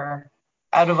surprised if they're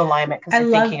out of alignment because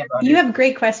they're thinking about it? You have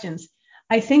great questions.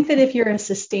 I think that if you're a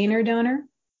sustainer donor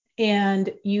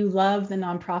and you love the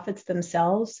nonprofits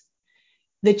themselves,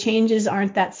 the changes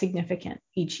aren't that significant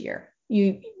each year.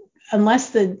 Unless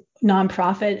the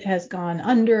nonprofit has gone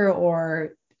under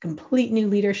or complete new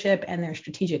leadership and their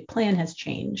strategic plan has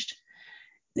changed,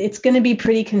 it's going to be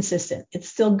pretty consistent. It's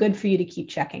still good for you to keep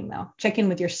checking, though. Check in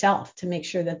with yourself to make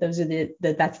sure that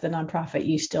that's the nonprofit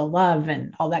you still love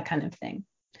and all that kind of thing.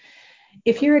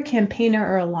 If you're a campaigner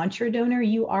or a launcher donor,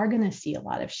 you are going to see a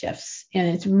lot of shifts. And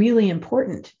it's really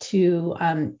important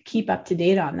to keep up to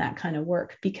date on that kind of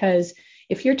work, because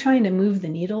if you're trying to move the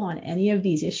needle on any of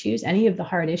these issues, any of the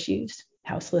hard issues,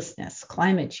 houselessness,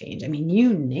 climate change, I mean,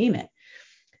 you name it,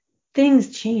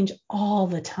 things change all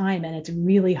the time and it's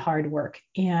really hard work.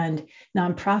 And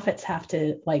nonprofits have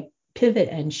to pivot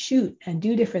and shoot and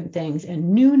do different things. And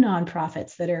new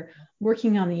nonprofits that are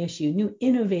working on the issue, new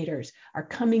innovators are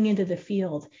coming into the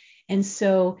field. And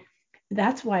so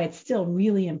that's why it's still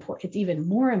really important. It's even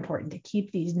more important to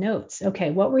keep these notes.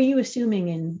 Okay, what were you assuming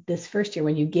in this first year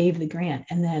when you gave the grant?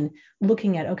 And then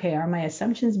looking at, okay, are my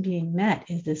assumptions being met?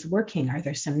 Is this working? Are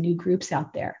there some new groups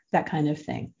out there? That kind of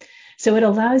thing. So it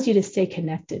allows you to stay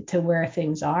connected to where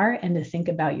things are and to think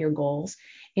about your goals.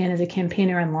 And as a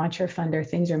campaigner and launcher funder,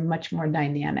 things are much more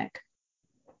dynamic.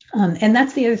 And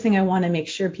that's the other thing I want to make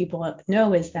sure people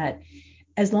know is that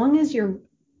as long as you're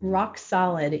rock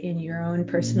solid in your own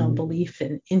personal belief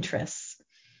and interests,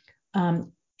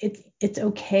 it's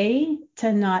okay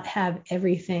to not have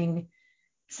everything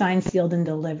signed, sealed, and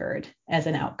delivered as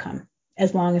an outcome,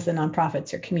 as long as the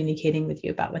nonprofits are communicating with you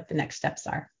about what the next steps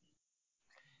are.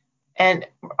 And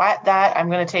at that, I'm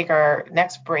going to take our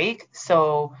next break.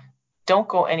 So don't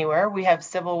go anywhere. We have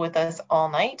Sybil with us all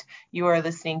night. You are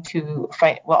listening to,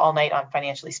 all night on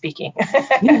Financially Speaking.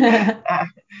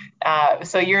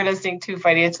 So you're listening to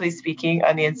Financially Speaking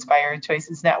on the Inspired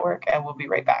Choices Network, and we'll be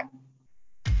right back.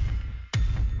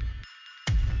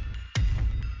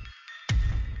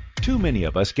 Too many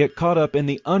of us get caught up in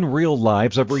the unreal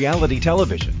lives of reality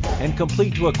television and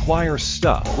complete to acquire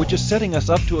stuff, which is setting us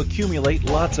up to accumulate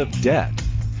lots of debt.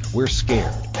 We're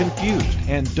scared, confused,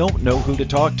 and don't know who to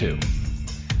talk to.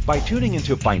 By tuning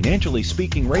into Financially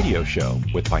Speaking radio show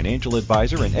with financial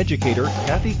advisor and educator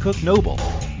Kathy Cook Noble,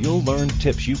 you'll learn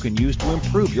tips you can use to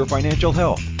improve your financial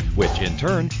health, which in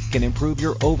turn can improve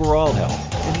your overall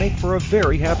health and make for a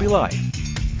very happy life.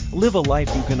 Live a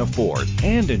life you can afford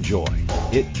and enjoy.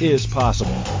 It is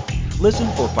possible. Listen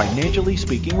for Financially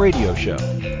Speaking radio show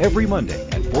every Monday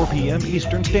at 4 p.m.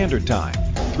 Eastern Standard Time,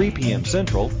 3 p.m.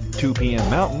 Central, 2 p.m.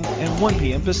 Mountain, and 1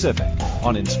 p.m. Pacific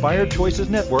on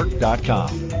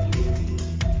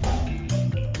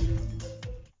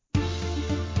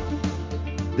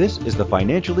InspiredChoicesNetwork.com. This is the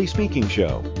Financially Speaking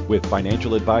Show with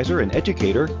financial advisor and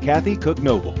educator Kathy Cook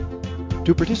Noble.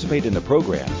 To participate in the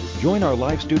program, join our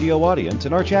live studio audience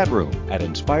in our chat room at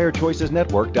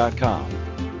InspiredChoicesNetwork.com.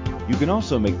 You can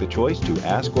also make the choice to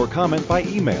ask or comment by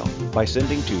email by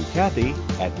sending to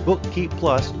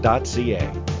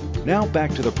Kathy@BookkeepPlus.ca. Now back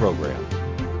to the program.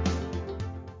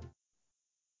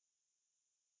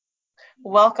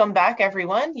 Welcome back,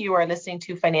 everyone. You are listening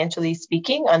to Financially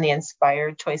Speaking on the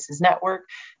Inspired Choices Network.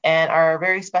 And our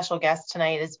very special guest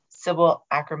tonight is Sybil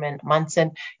Ackerman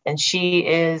Munson, and she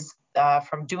is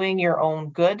from Doing Your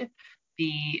Own Good,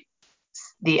 the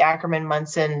Ackerman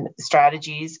Munson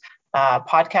Strategies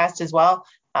podcast as well.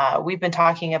 We've been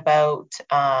talking about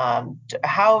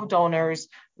how donors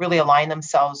really align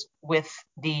themselves with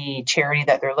the charity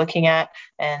that they're looking at.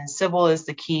 And Sybil is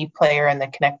the key player and the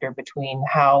connector between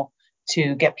how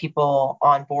to get people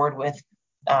on board with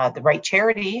the right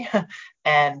charity,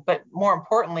 but more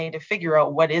importantly, to figure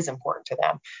out what is important to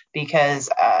them, because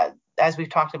as we've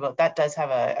talked about, that does have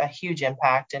a huge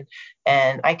impact.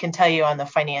 And I can tell you on the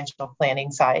financial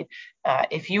planning side,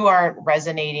 if you aren't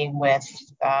resonating with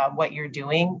what you're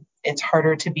doing, it's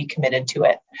harder to be committed to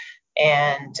it.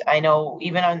 And I know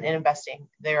even in investing,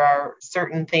 there are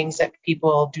certain things that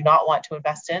people do not want to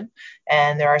invest in.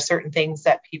 And there are certain things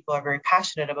that people are very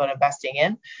passionate about investing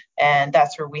in. And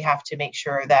that's where we have to make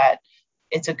sure that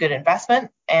it's a good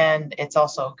investment and it's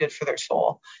also good for their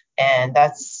soul. And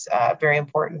that's very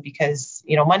important because,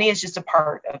 money is just a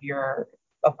part of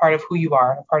who you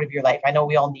are, a part of your life. I know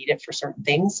we all need it for certain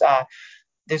things.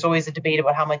 There's always a debate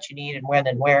about how much you need and when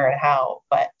and where and how,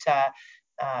 but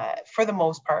for the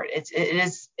most part,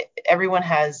 everyone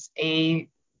has a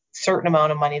certain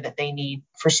amount of money that they need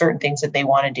for certain things that they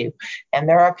want to do. And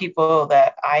there are people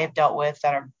that I have dealt with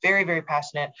that are very, very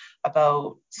passionate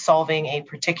about solving a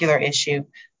particular issue,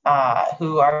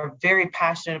 who are very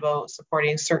passionate about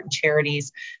supporting certain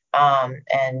charities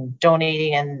and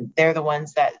donating. And they're the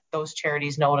ones that those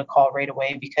charities know to call right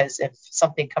away, because if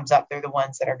something comes up, they're the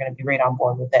ones that are going to be right on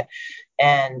board with it.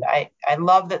 And I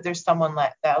love that there's someone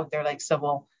out there like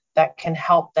Sybil that can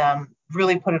help them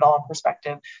really put it all in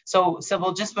perspective. So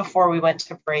Sybil, just before we went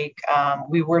to break,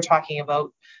 we were talking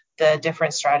about the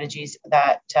different strategies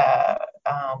that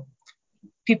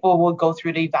people will go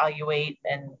through to evaluate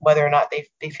and whether or not they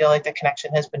feel like the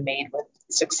connection has been made with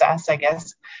success, I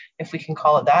guess, if we can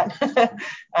call it that.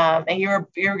 And you're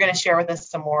going to share with us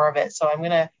some more of it. So I'm going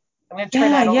to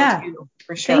turn that over to you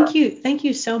for sure. Thank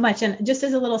you so much. And just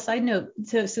as a little side note,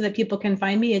 so that people can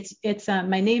find me, it's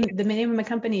my name. The name of my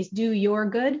company is Do Your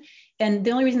Good, and the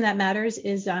only reason that matters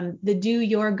is the Do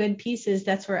Your Good pieces.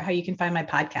 That's how you can find my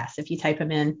podcast. If you type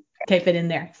it in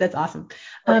there. So that's awesome.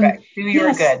 Perfect. Do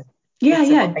Your Good.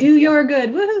 Yeah. Do your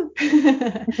good. Woohoo.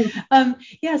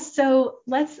 So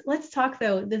let's talk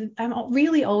though. I'm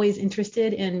really always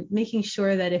interested in making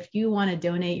sure that if you want to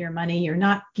donate your money, you're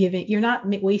not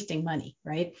wasting money,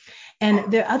 right?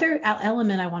 And the other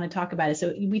element I want to talk about is,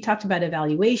 so we talked about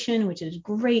evaluation, which is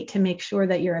great to make sure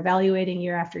that you're evaluating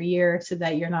year after year so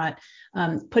that you're not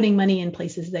putting money in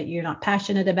places that you're not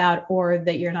passionate about or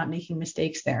that you're not making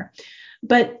mistakes there.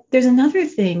 But there's another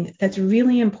thing that's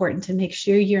really important to make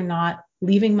sure you're not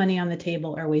leaving money on the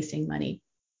table or wasting money.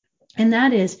 And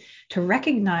that is to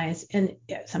recognize, and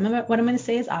some of what I'm going to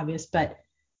say is obvious, but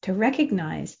to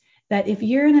recognize that if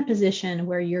you're in a position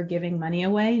where you're giving money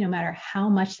away, no matter how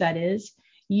much that is,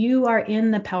 you are in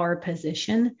the power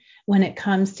position when it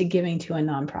comes to giving to a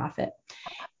nonprofit.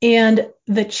 And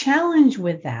the challenge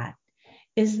with that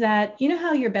is that, you know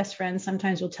how your best friends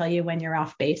sometimes will tell you when you're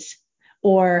off base,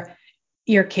 or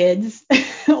your kids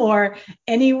or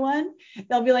anyone,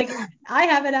 they'll be like, I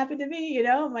have it happen to me,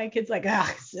 my kid's like,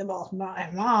 Sybil,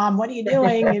 my mom, what are you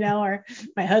doing? Or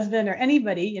my husband or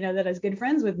anybody, that is good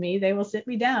friends with me, they will sit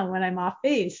me down when I'm off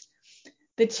base.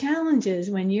 The challenge is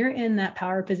when you're in that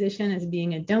power position as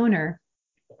being a donor,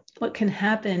 what can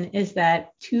happen is that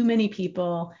too many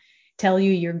people tell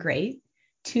you you're great.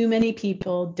 Too many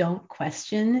people don't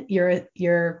question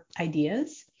your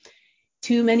ideas.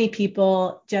 Too many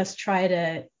people just try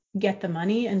to get the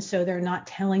money. And so they're not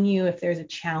telling you if there's a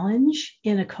challenge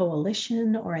in a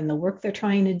coalition or in the work they're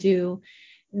trying to do.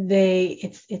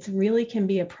 It's really can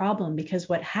be a problem, because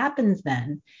what happens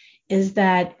then is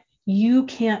that you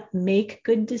can't make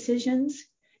good decisions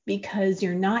because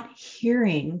you're not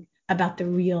hearing about the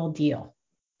real deal.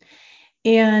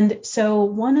 And so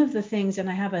one of the things, and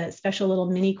I have a special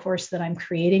little mini course that I'm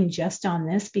creating just on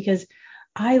this, because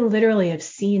I literally have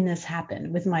seen this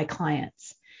happen with my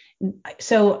clients.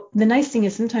 So the nice thing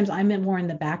is sometimes I'm more in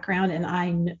the background,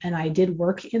 and I did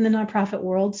work in the nonprofit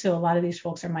world. So a lot of these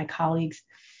folks are my colleagues.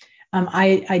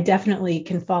 I definitely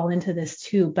can fall into this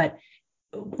too. But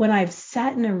when I've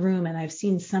sat in a room and I've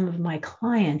seen some of my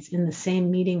clients in the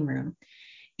same meeting room,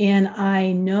 and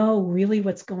I know really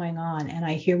what's going on, and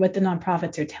I hear what the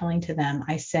nonprofits are telling to them,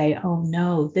 I say, oh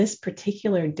no, this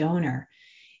particular donor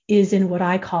is in what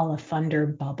I call a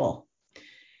funder bubble.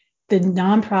 The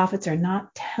nonprofits are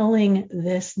not telling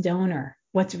this donor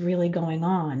what's really going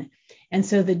on. And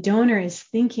so the donor is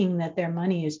thinking that their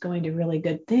money is going to really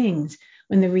good things,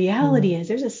 when the reality is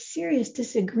there's a serious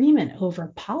disagreement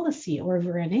over policy or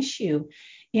over an issue.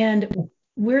 And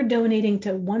we're donating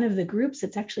to one of the groups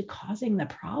that's actually causing the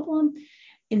problem.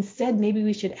 Instead, maybe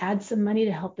we should add some money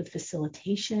to help with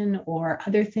facilitation or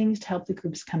other things to help the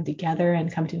groups come together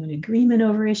and come to an agreement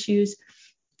over issues.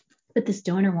 But this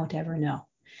donor won't ever know.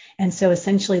 And so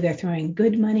essentially they're throwing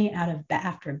good money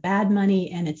after bad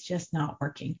money, and it's just not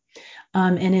working.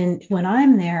 When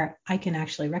I'm there, I can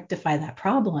actually rectify that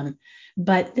problem.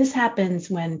 But this happens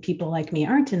when people like me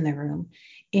aren't in the room.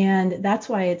 And that's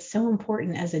why it's so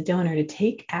important as a donor to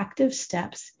take active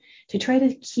steps to try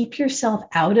to keep yourself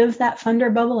out of that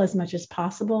funder bubble as much as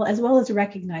possible, as well as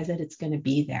recognize that it's going to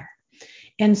be there.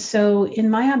 And so in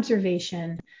my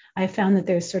observation, I found that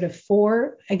there's sort of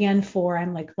four,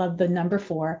 I'm like, love the number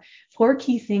four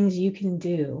key things you can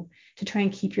do to try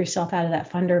and keep yourself out of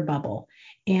that funder bubble.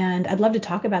 And I'd love to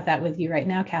talk about that with you right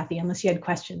now, Kathy, unless you had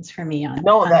questions for me on.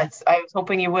 No, I was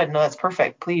hoping you would. No, that's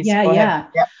perfect. Please. Yeah, go yeah.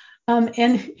 ahead. Yeah.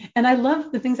 And I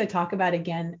love the things I talk about.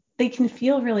 Again, they can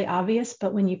feel really obvious,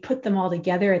 but when you put them all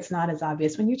together, it's not as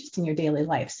obvious when you're just in your daily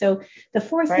life. So the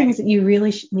four things that you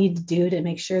really need to do to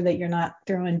make sure that you're not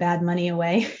throwing bad money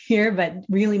away here, but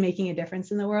really making a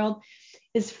difference in the world,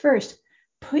 is first,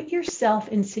 put yourself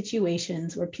in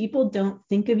situations where people don't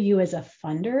think of you as a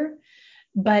funder,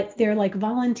 but they're like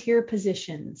volunteer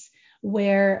positions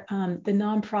where the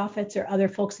nonprofits or other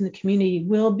folks in the community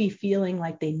will be feeling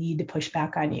like they need to push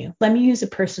back on you. Let me use a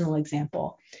personal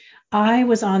example. I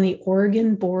was on the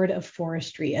Oregon Board of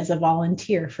Forestry as a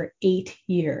volunteer for 8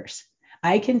 years.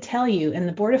 I can tell you, and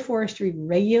the Board of Forestry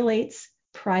regulates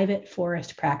private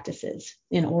forest practices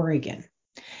in Oregon.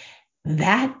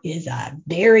 That is a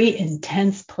very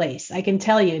intense place. I can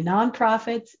tell you,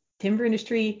 nonprofits, timber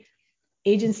industry,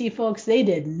 agency folks, they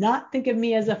did not think of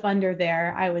me as a funder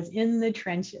there. I was in the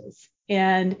trenches,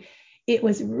 and it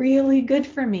was really good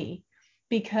for me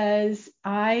because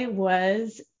I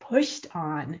was pushed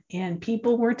on and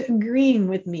people weren't agreeing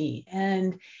with me.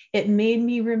 And it made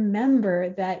me remember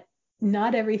that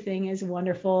not everything is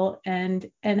wonderful and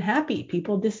happy.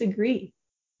 People disagree.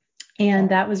 And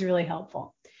that was really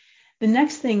helpful. The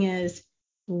next thing is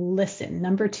listen.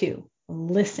 Number 2,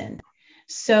 listen.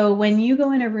 So when you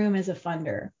go in a room as a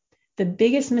funder, The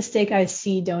biggest mistake I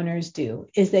see donors do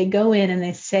is they go in and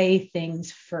they say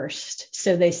things first.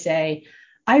 So they say,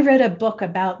 I read a book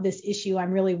about this issue.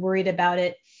 I'm really worried about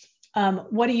it.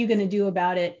 What are you going to do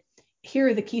about it? Here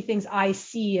are the key things I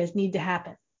see as need to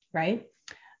happen, right?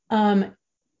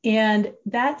 And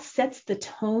that sets the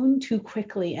tone too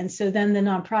quickly. And so then the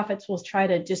nonprofits will try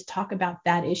to just talk about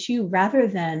that issue rather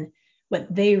than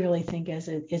what they really think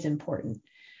is important.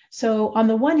 So on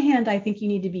the one hand, I think you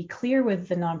need to be clear with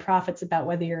the nonprofits about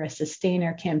whether you're a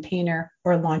sustainer, campaigner,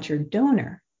 or launcher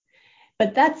donor.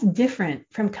 But that's different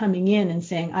from coming in and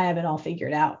saying, I have it all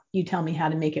figured out. You tell me how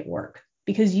to make it work.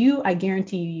 Because I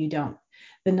guarantee you don't.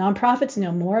 The nonprofits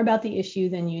know more about the issue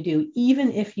than you do,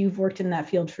 even if you've worked in that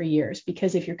field for years.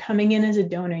 Because if you're coming in as a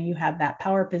donor, you have that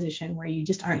power position where you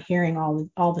just aren't hearing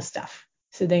all the stuff.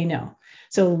 So they know.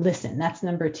 So listen, that's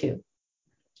number 2.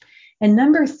 And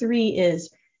number 3 is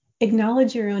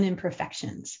acknowledge your own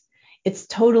imperfections. It's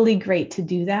totally great to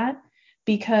do that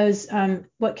because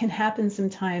what can happen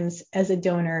sometimes as a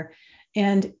donor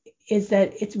and is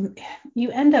that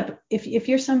you end up, if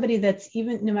you're somebody that's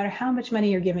even, no matter how much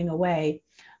money you're giving away,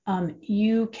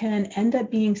 you can end up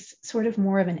being sort of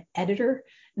more of an editor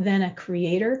than a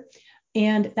creator.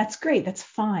 And that's great, that's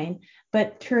fine.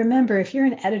 But to remember, if you're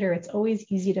an editor, it's always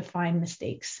easy to find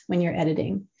mistakes when you're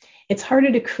editing. It's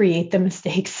harder to create the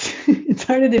mistakes. It's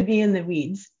harder to be in the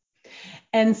weeds.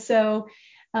 And so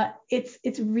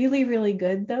it's really, really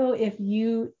good though, if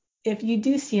you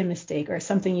do see a mistake or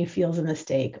something you feel is a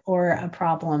mistake or a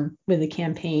problem with a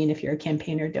campaign, if you're a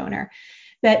campaigner donor,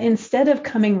 that instead of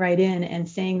coming right in and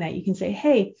saying that, you can say,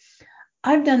 hey,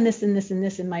 I've done this and this and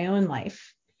this in my own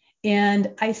life.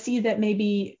 And I see that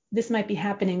maybe this might be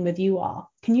happening with you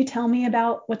all. Can you tell me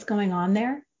about what's going on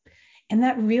there? And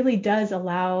that really does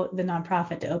allow the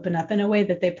nonprofit to open up in a way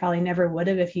that they probably never would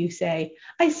have if you say,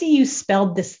 I see you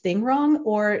spelled this thing wrong,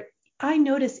 or I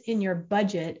notice in your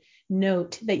budget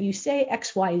note that you say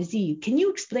XYZ. Can you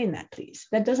explain that, please?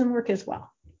 That doesn't work as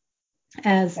well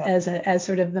as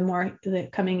sort of the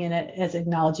coming in as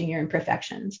acknowledging your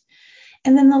imperfections.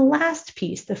 And then the last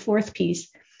piece, the 4th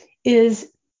piece, is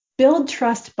build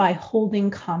trust by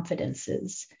holding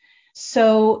confidences.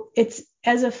 So it's,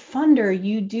 as a funder,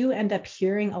 you do end up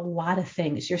hearing a lot of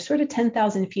things. You're sort of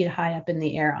 10,000 feet high up in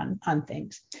the air on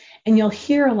things, and you'll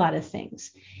hear a lot of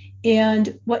things.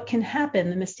 And what can happen,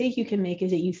 the mistake you can make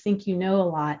is that you think you know a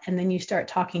lot, and then you start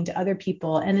talking to other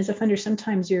people. And as a funder,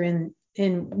 sometimes you're in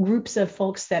groups of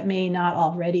folks that may not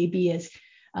already be as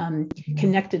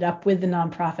connected up with the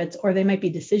nonprofits, or they might be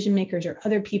decision makers or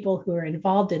other people who are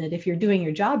involved in it. If you're doing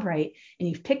your job right and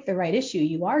you've picked the right issue,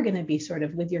 you are going to be sort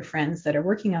of with your friends that are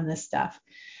working on this stuff.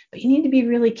 But you need to be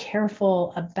really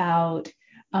careful about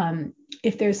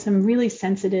if there's some really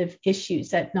sensitive issues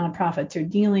that nonprofits are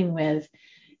dealing with,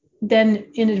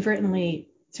 then inadvertently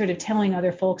sort of telling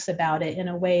other folks about it in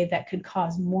a way that could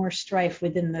cause more strife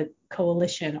within the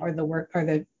coalition or the work or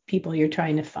the people you're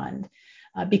trying to fund.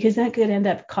 Because that could end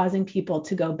up causing people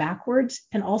to go backwards,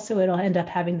 and also it'll end up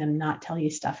having them not tell you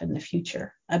stuff in the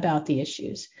future about the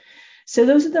issues. So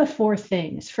those are the 4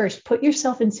 things. First, put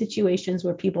yourself in situations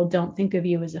where people don't think of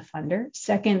you as a funder.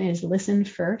 Second is listen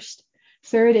first.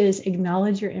 Third is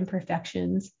acknowledge your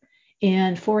imperfections.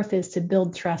 And 4th is to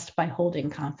build trust by holding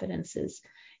confidences.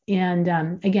 And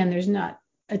again,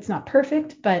 it's not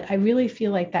perfect, but I really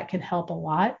feel like that can help a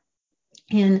lot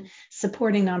in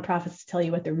supporting nonprofits to tell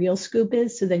you what the real scoop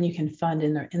is, so then you can fund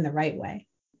in the right way.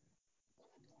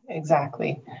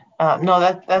 Exactly.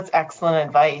 No, that's excellent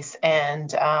advice.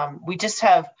 And we just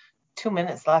have 2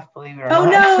 minutes left, believe it or not. Oh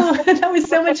no, that was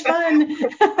so much fun.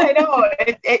 I know.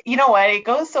 You know what? It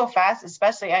goes so fast,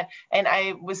 especially. And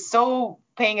I was so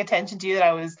paying attention to you that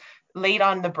I was late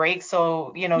on the break.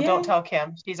 So, don't tell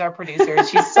Kim. She's our producer.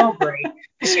 She's so great.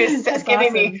 She was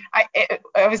giving me,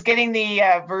 I was getting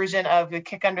the version of the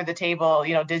kick under the table,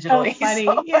 digitally. Oh, funny.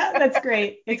 So. Yeah, that's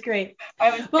great. It's great.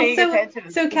 I was paying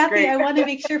attention. So Kathy, I want to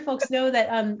make sure folks know that,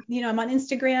 I'm on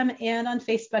Instagram and on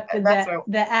Facebook with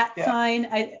the @ sign.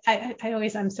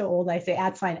 I'm so old. I say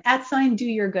 @ sign, do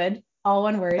your good. All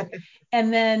one word.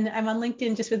 And then I'm on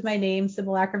LinkedIn just with my name,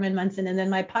 Sybil Ackerman Munson. And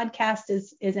then my podcast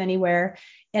is anywhere.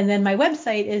 And then my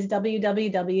website is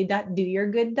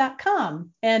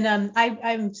www.doyourgood.com. And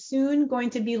I'm soon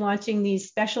going to be launching these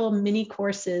special mini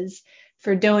courses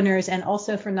for donors and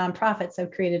also for nonprofits. I've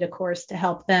created a course to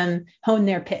help them hone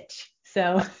their pitch.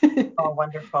 So. Oh,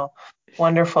 wonderful.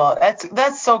 Wonderful.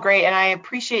 That's so great. And I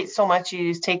appreciate so much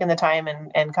you taking the time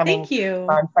and coming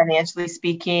on Financially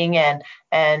Speaking. And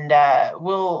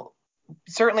we'll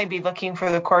certainly be looking for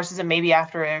the courses, and maybe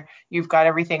after you've got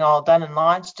everything all done and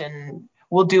launched, and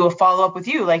we'll do a follow-up with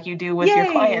you like you do with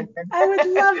your clients. I would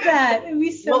love that. It'd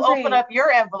be so we'll great. Open up your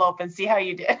envelope and see how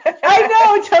you did. I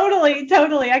know,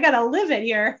 totally. I gotta live it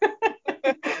here.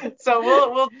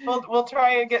 So we'll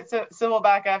try and get Sybil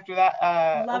back after that.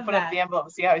 Open up the envelope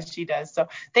and see how she does. So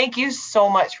thank you so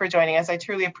much for joining us. I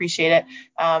truly appreciate it.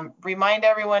 Remind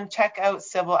everyone, check out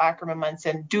Sybil Ackerman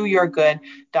Munson,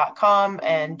 doyourgood.com,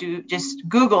 and just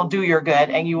Google Do Your Good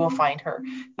and you will find her.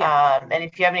 And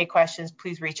if you have any questions,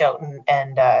 please reach out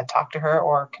and talk to her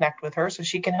or connect with her so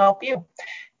she can help you.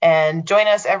 And join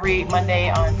us every Monday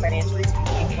on Financially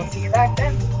Speaking. We'll see you back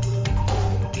then.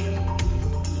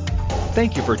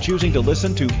 Thank you for choosing to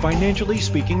listen to Financially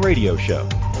Speaking Radio Show.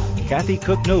 Kathy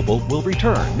Cook Noble will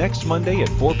return next Monday at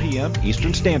 4 p.m.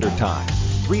 Eastern Standard Time,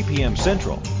 3 p.m.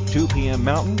 Central, 2 p.m.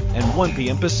 Mountain, and 1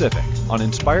 p.m. Pacific on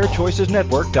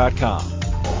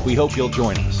InspiredChoicesNetwork.com. We hope you'll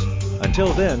join us.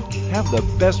 Until then, have the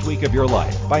best week of your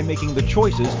life by making the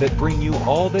choices that bring you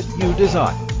all that you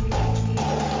desire.